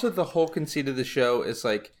also the whole conceit of the show is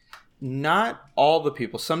like not all the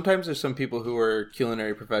people. Sometimes there's some people who are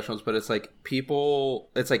culinary professionals, but it's like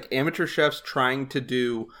amateur chefs trying to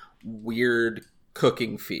do weird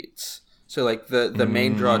cooking feats. So like the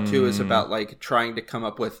main draw too is about like trying to come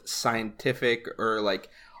up with scientific or like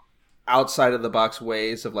outside of the box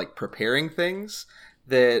ways of like preparing things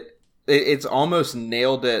that it's almost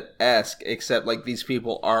nailed it-esque, except like these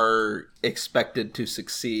people are expected to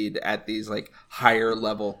succeed at these like higher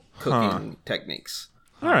level cooking techniques.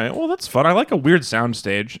 All right, well that's fun. I like a weird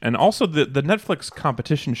soundstage, and also the Netflix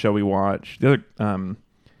competition show we watched. The other,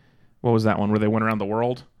 what was that one where they went around the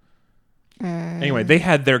world? Anyway, they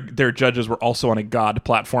had their judges were also on a god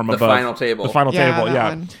platform above. The final table. The final table, that yeah.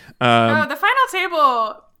 one. The final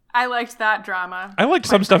table. I liked that drama. I liked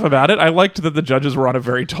some stuff about it. I liked that the judges were on a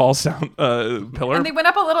very tall sound pillar. And they went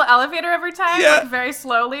up a little elevator every time, Yeah. like very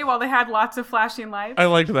slowly, while they had lots of flashing lights. I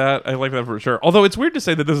liked that. I liked that for sure. Although it's weird to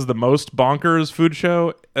say that this is the most bonkers food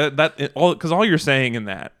show. Because all you're saying in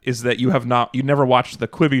that is that you never watched the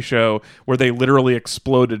Quibi show where they literally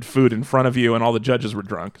exploded food in front of you and all the judges were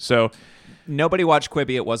drunk. So Nobody watched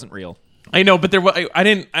Quibi. It wasn't real. I know, but there was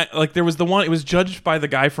there was the one. It was judged by the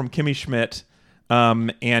guy from Kimmy Schmidt.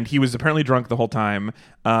 And he was apparently drunk the whole time.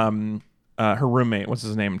 Her roommate, what's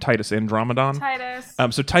his name? Titus Andromedon. Titus.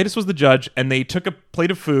 So Titus was the judge, and they took a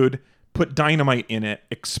plate of food, put dynamite in it,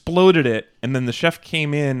 exploded it, and then the chef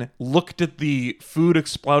came in, looked at the food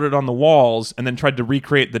exploded on the walls, and then tried to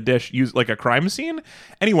recreate the dish used like a crime scene.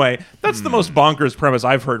 Anyway, that's the most bonkers premise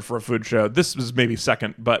I've heard for a food show. This was maybe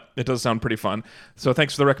second, but it does sound pretty fun. So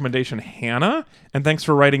thanks for the recommendation, Hannah, and thanks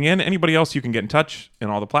for writing in. Anybody else, you can get in touch in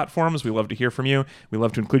all the platforms. We love to hear from you. We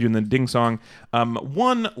love to include you in the ding song.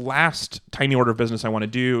 One last tiny order of business I want to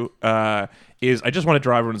do is I just want to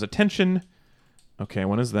draw everyone's attention. Okay,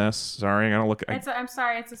 what is this? Sorry, I gotta look. I'm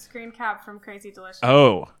sorry, it's a screen cap from Crazy Delicious.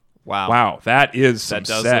 Oh, Wow. That is some That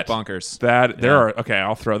does set. look bonkers. There are. Okay,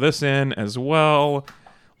 I'll throw this in as well.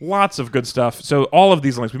 Lots of good stuff. So all of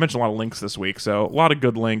these links, we mentioned a lot of links this week. So a lot of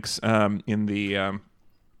good links in the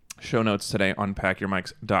show notes today on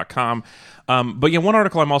packyourmics.com. But yeah, one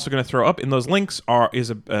article I'm also going to throw up in those links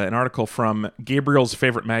is an article from Gabriel's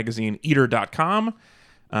favorite magazine, Eater.com.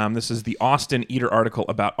 This is the Austin Eater article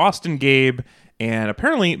about Austin Gabe. And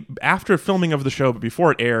apparently, after filming of the show, but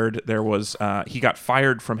before it aired, there was he got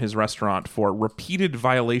fired from his restaurant for repeated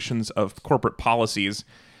violations of corporate policies.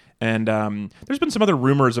 And there's been some other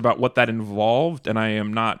rumors about what that involved, and I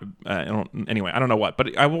am not. Anyway, I don't know what,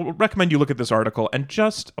 but I will recommend you look at this article and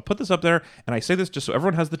just I'll put this up there. And I say this just so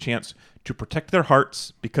everyone has the chance to protect their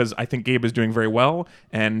hearts, because I think Gabe is doing very well,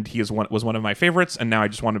 and he was one of my favorites. And now I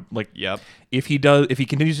just want to if he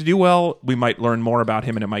continues to do well, we might learn more about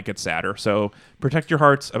him, and it might get sadder. So protect your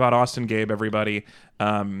hearts about Austin Gabe, everybody,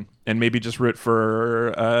 and maybe just root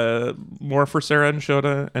for more for Sarah and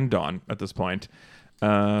Shota and Dawn at this point.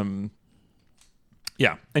 Anyway,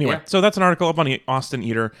 so that's an article up on the Austin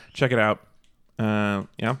Eater. Check it out.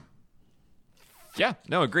 Yeah,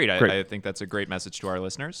 no, agreed. Great. I think that's a great message to our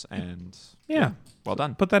listeners, and Yeah. well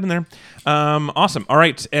done. Put that in there. Awesome. All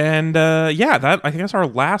right. And that I think that's our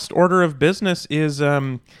last order of business is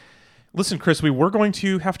listen, Chris, we were going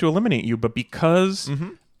to have to eliminate you, but because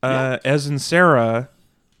Ez and Sarah,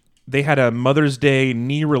 they had a Mother's Day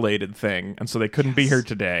knee-related thing, and so they couldn't be here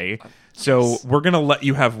today. So we're going to let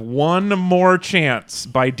you have one more chance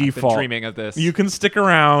by default. I've been dreaming of this. You can stick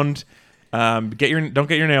around. Don't get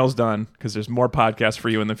your nails done, because there's more podcasts for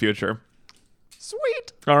you in the future.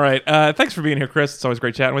 Sweet. All right. Thanks for being here, Chris. It's always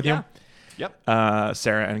great chatting with you. Yep.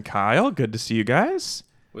 Sarah and Kyle, good to see you guys.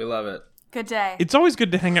 We love it. Good day. It's always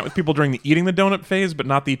good to hang out with people during the eating the donut phase, but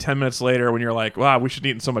not the 10 minutes later when you're like, wow, we should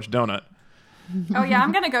eat so much donut. Oh yeah,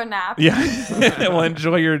 I'm gonna go nap. Yeah. Well,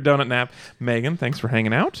 enjoy your donut nap. Megan, thanks for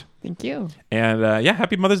hanging out. Thank you. And yeah,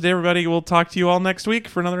 happy Mother's Day, everybody. We'll talk to you all next week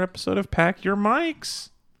for another episode of Pack Your Mics.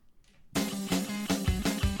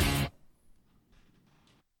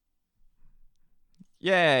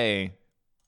 Yay.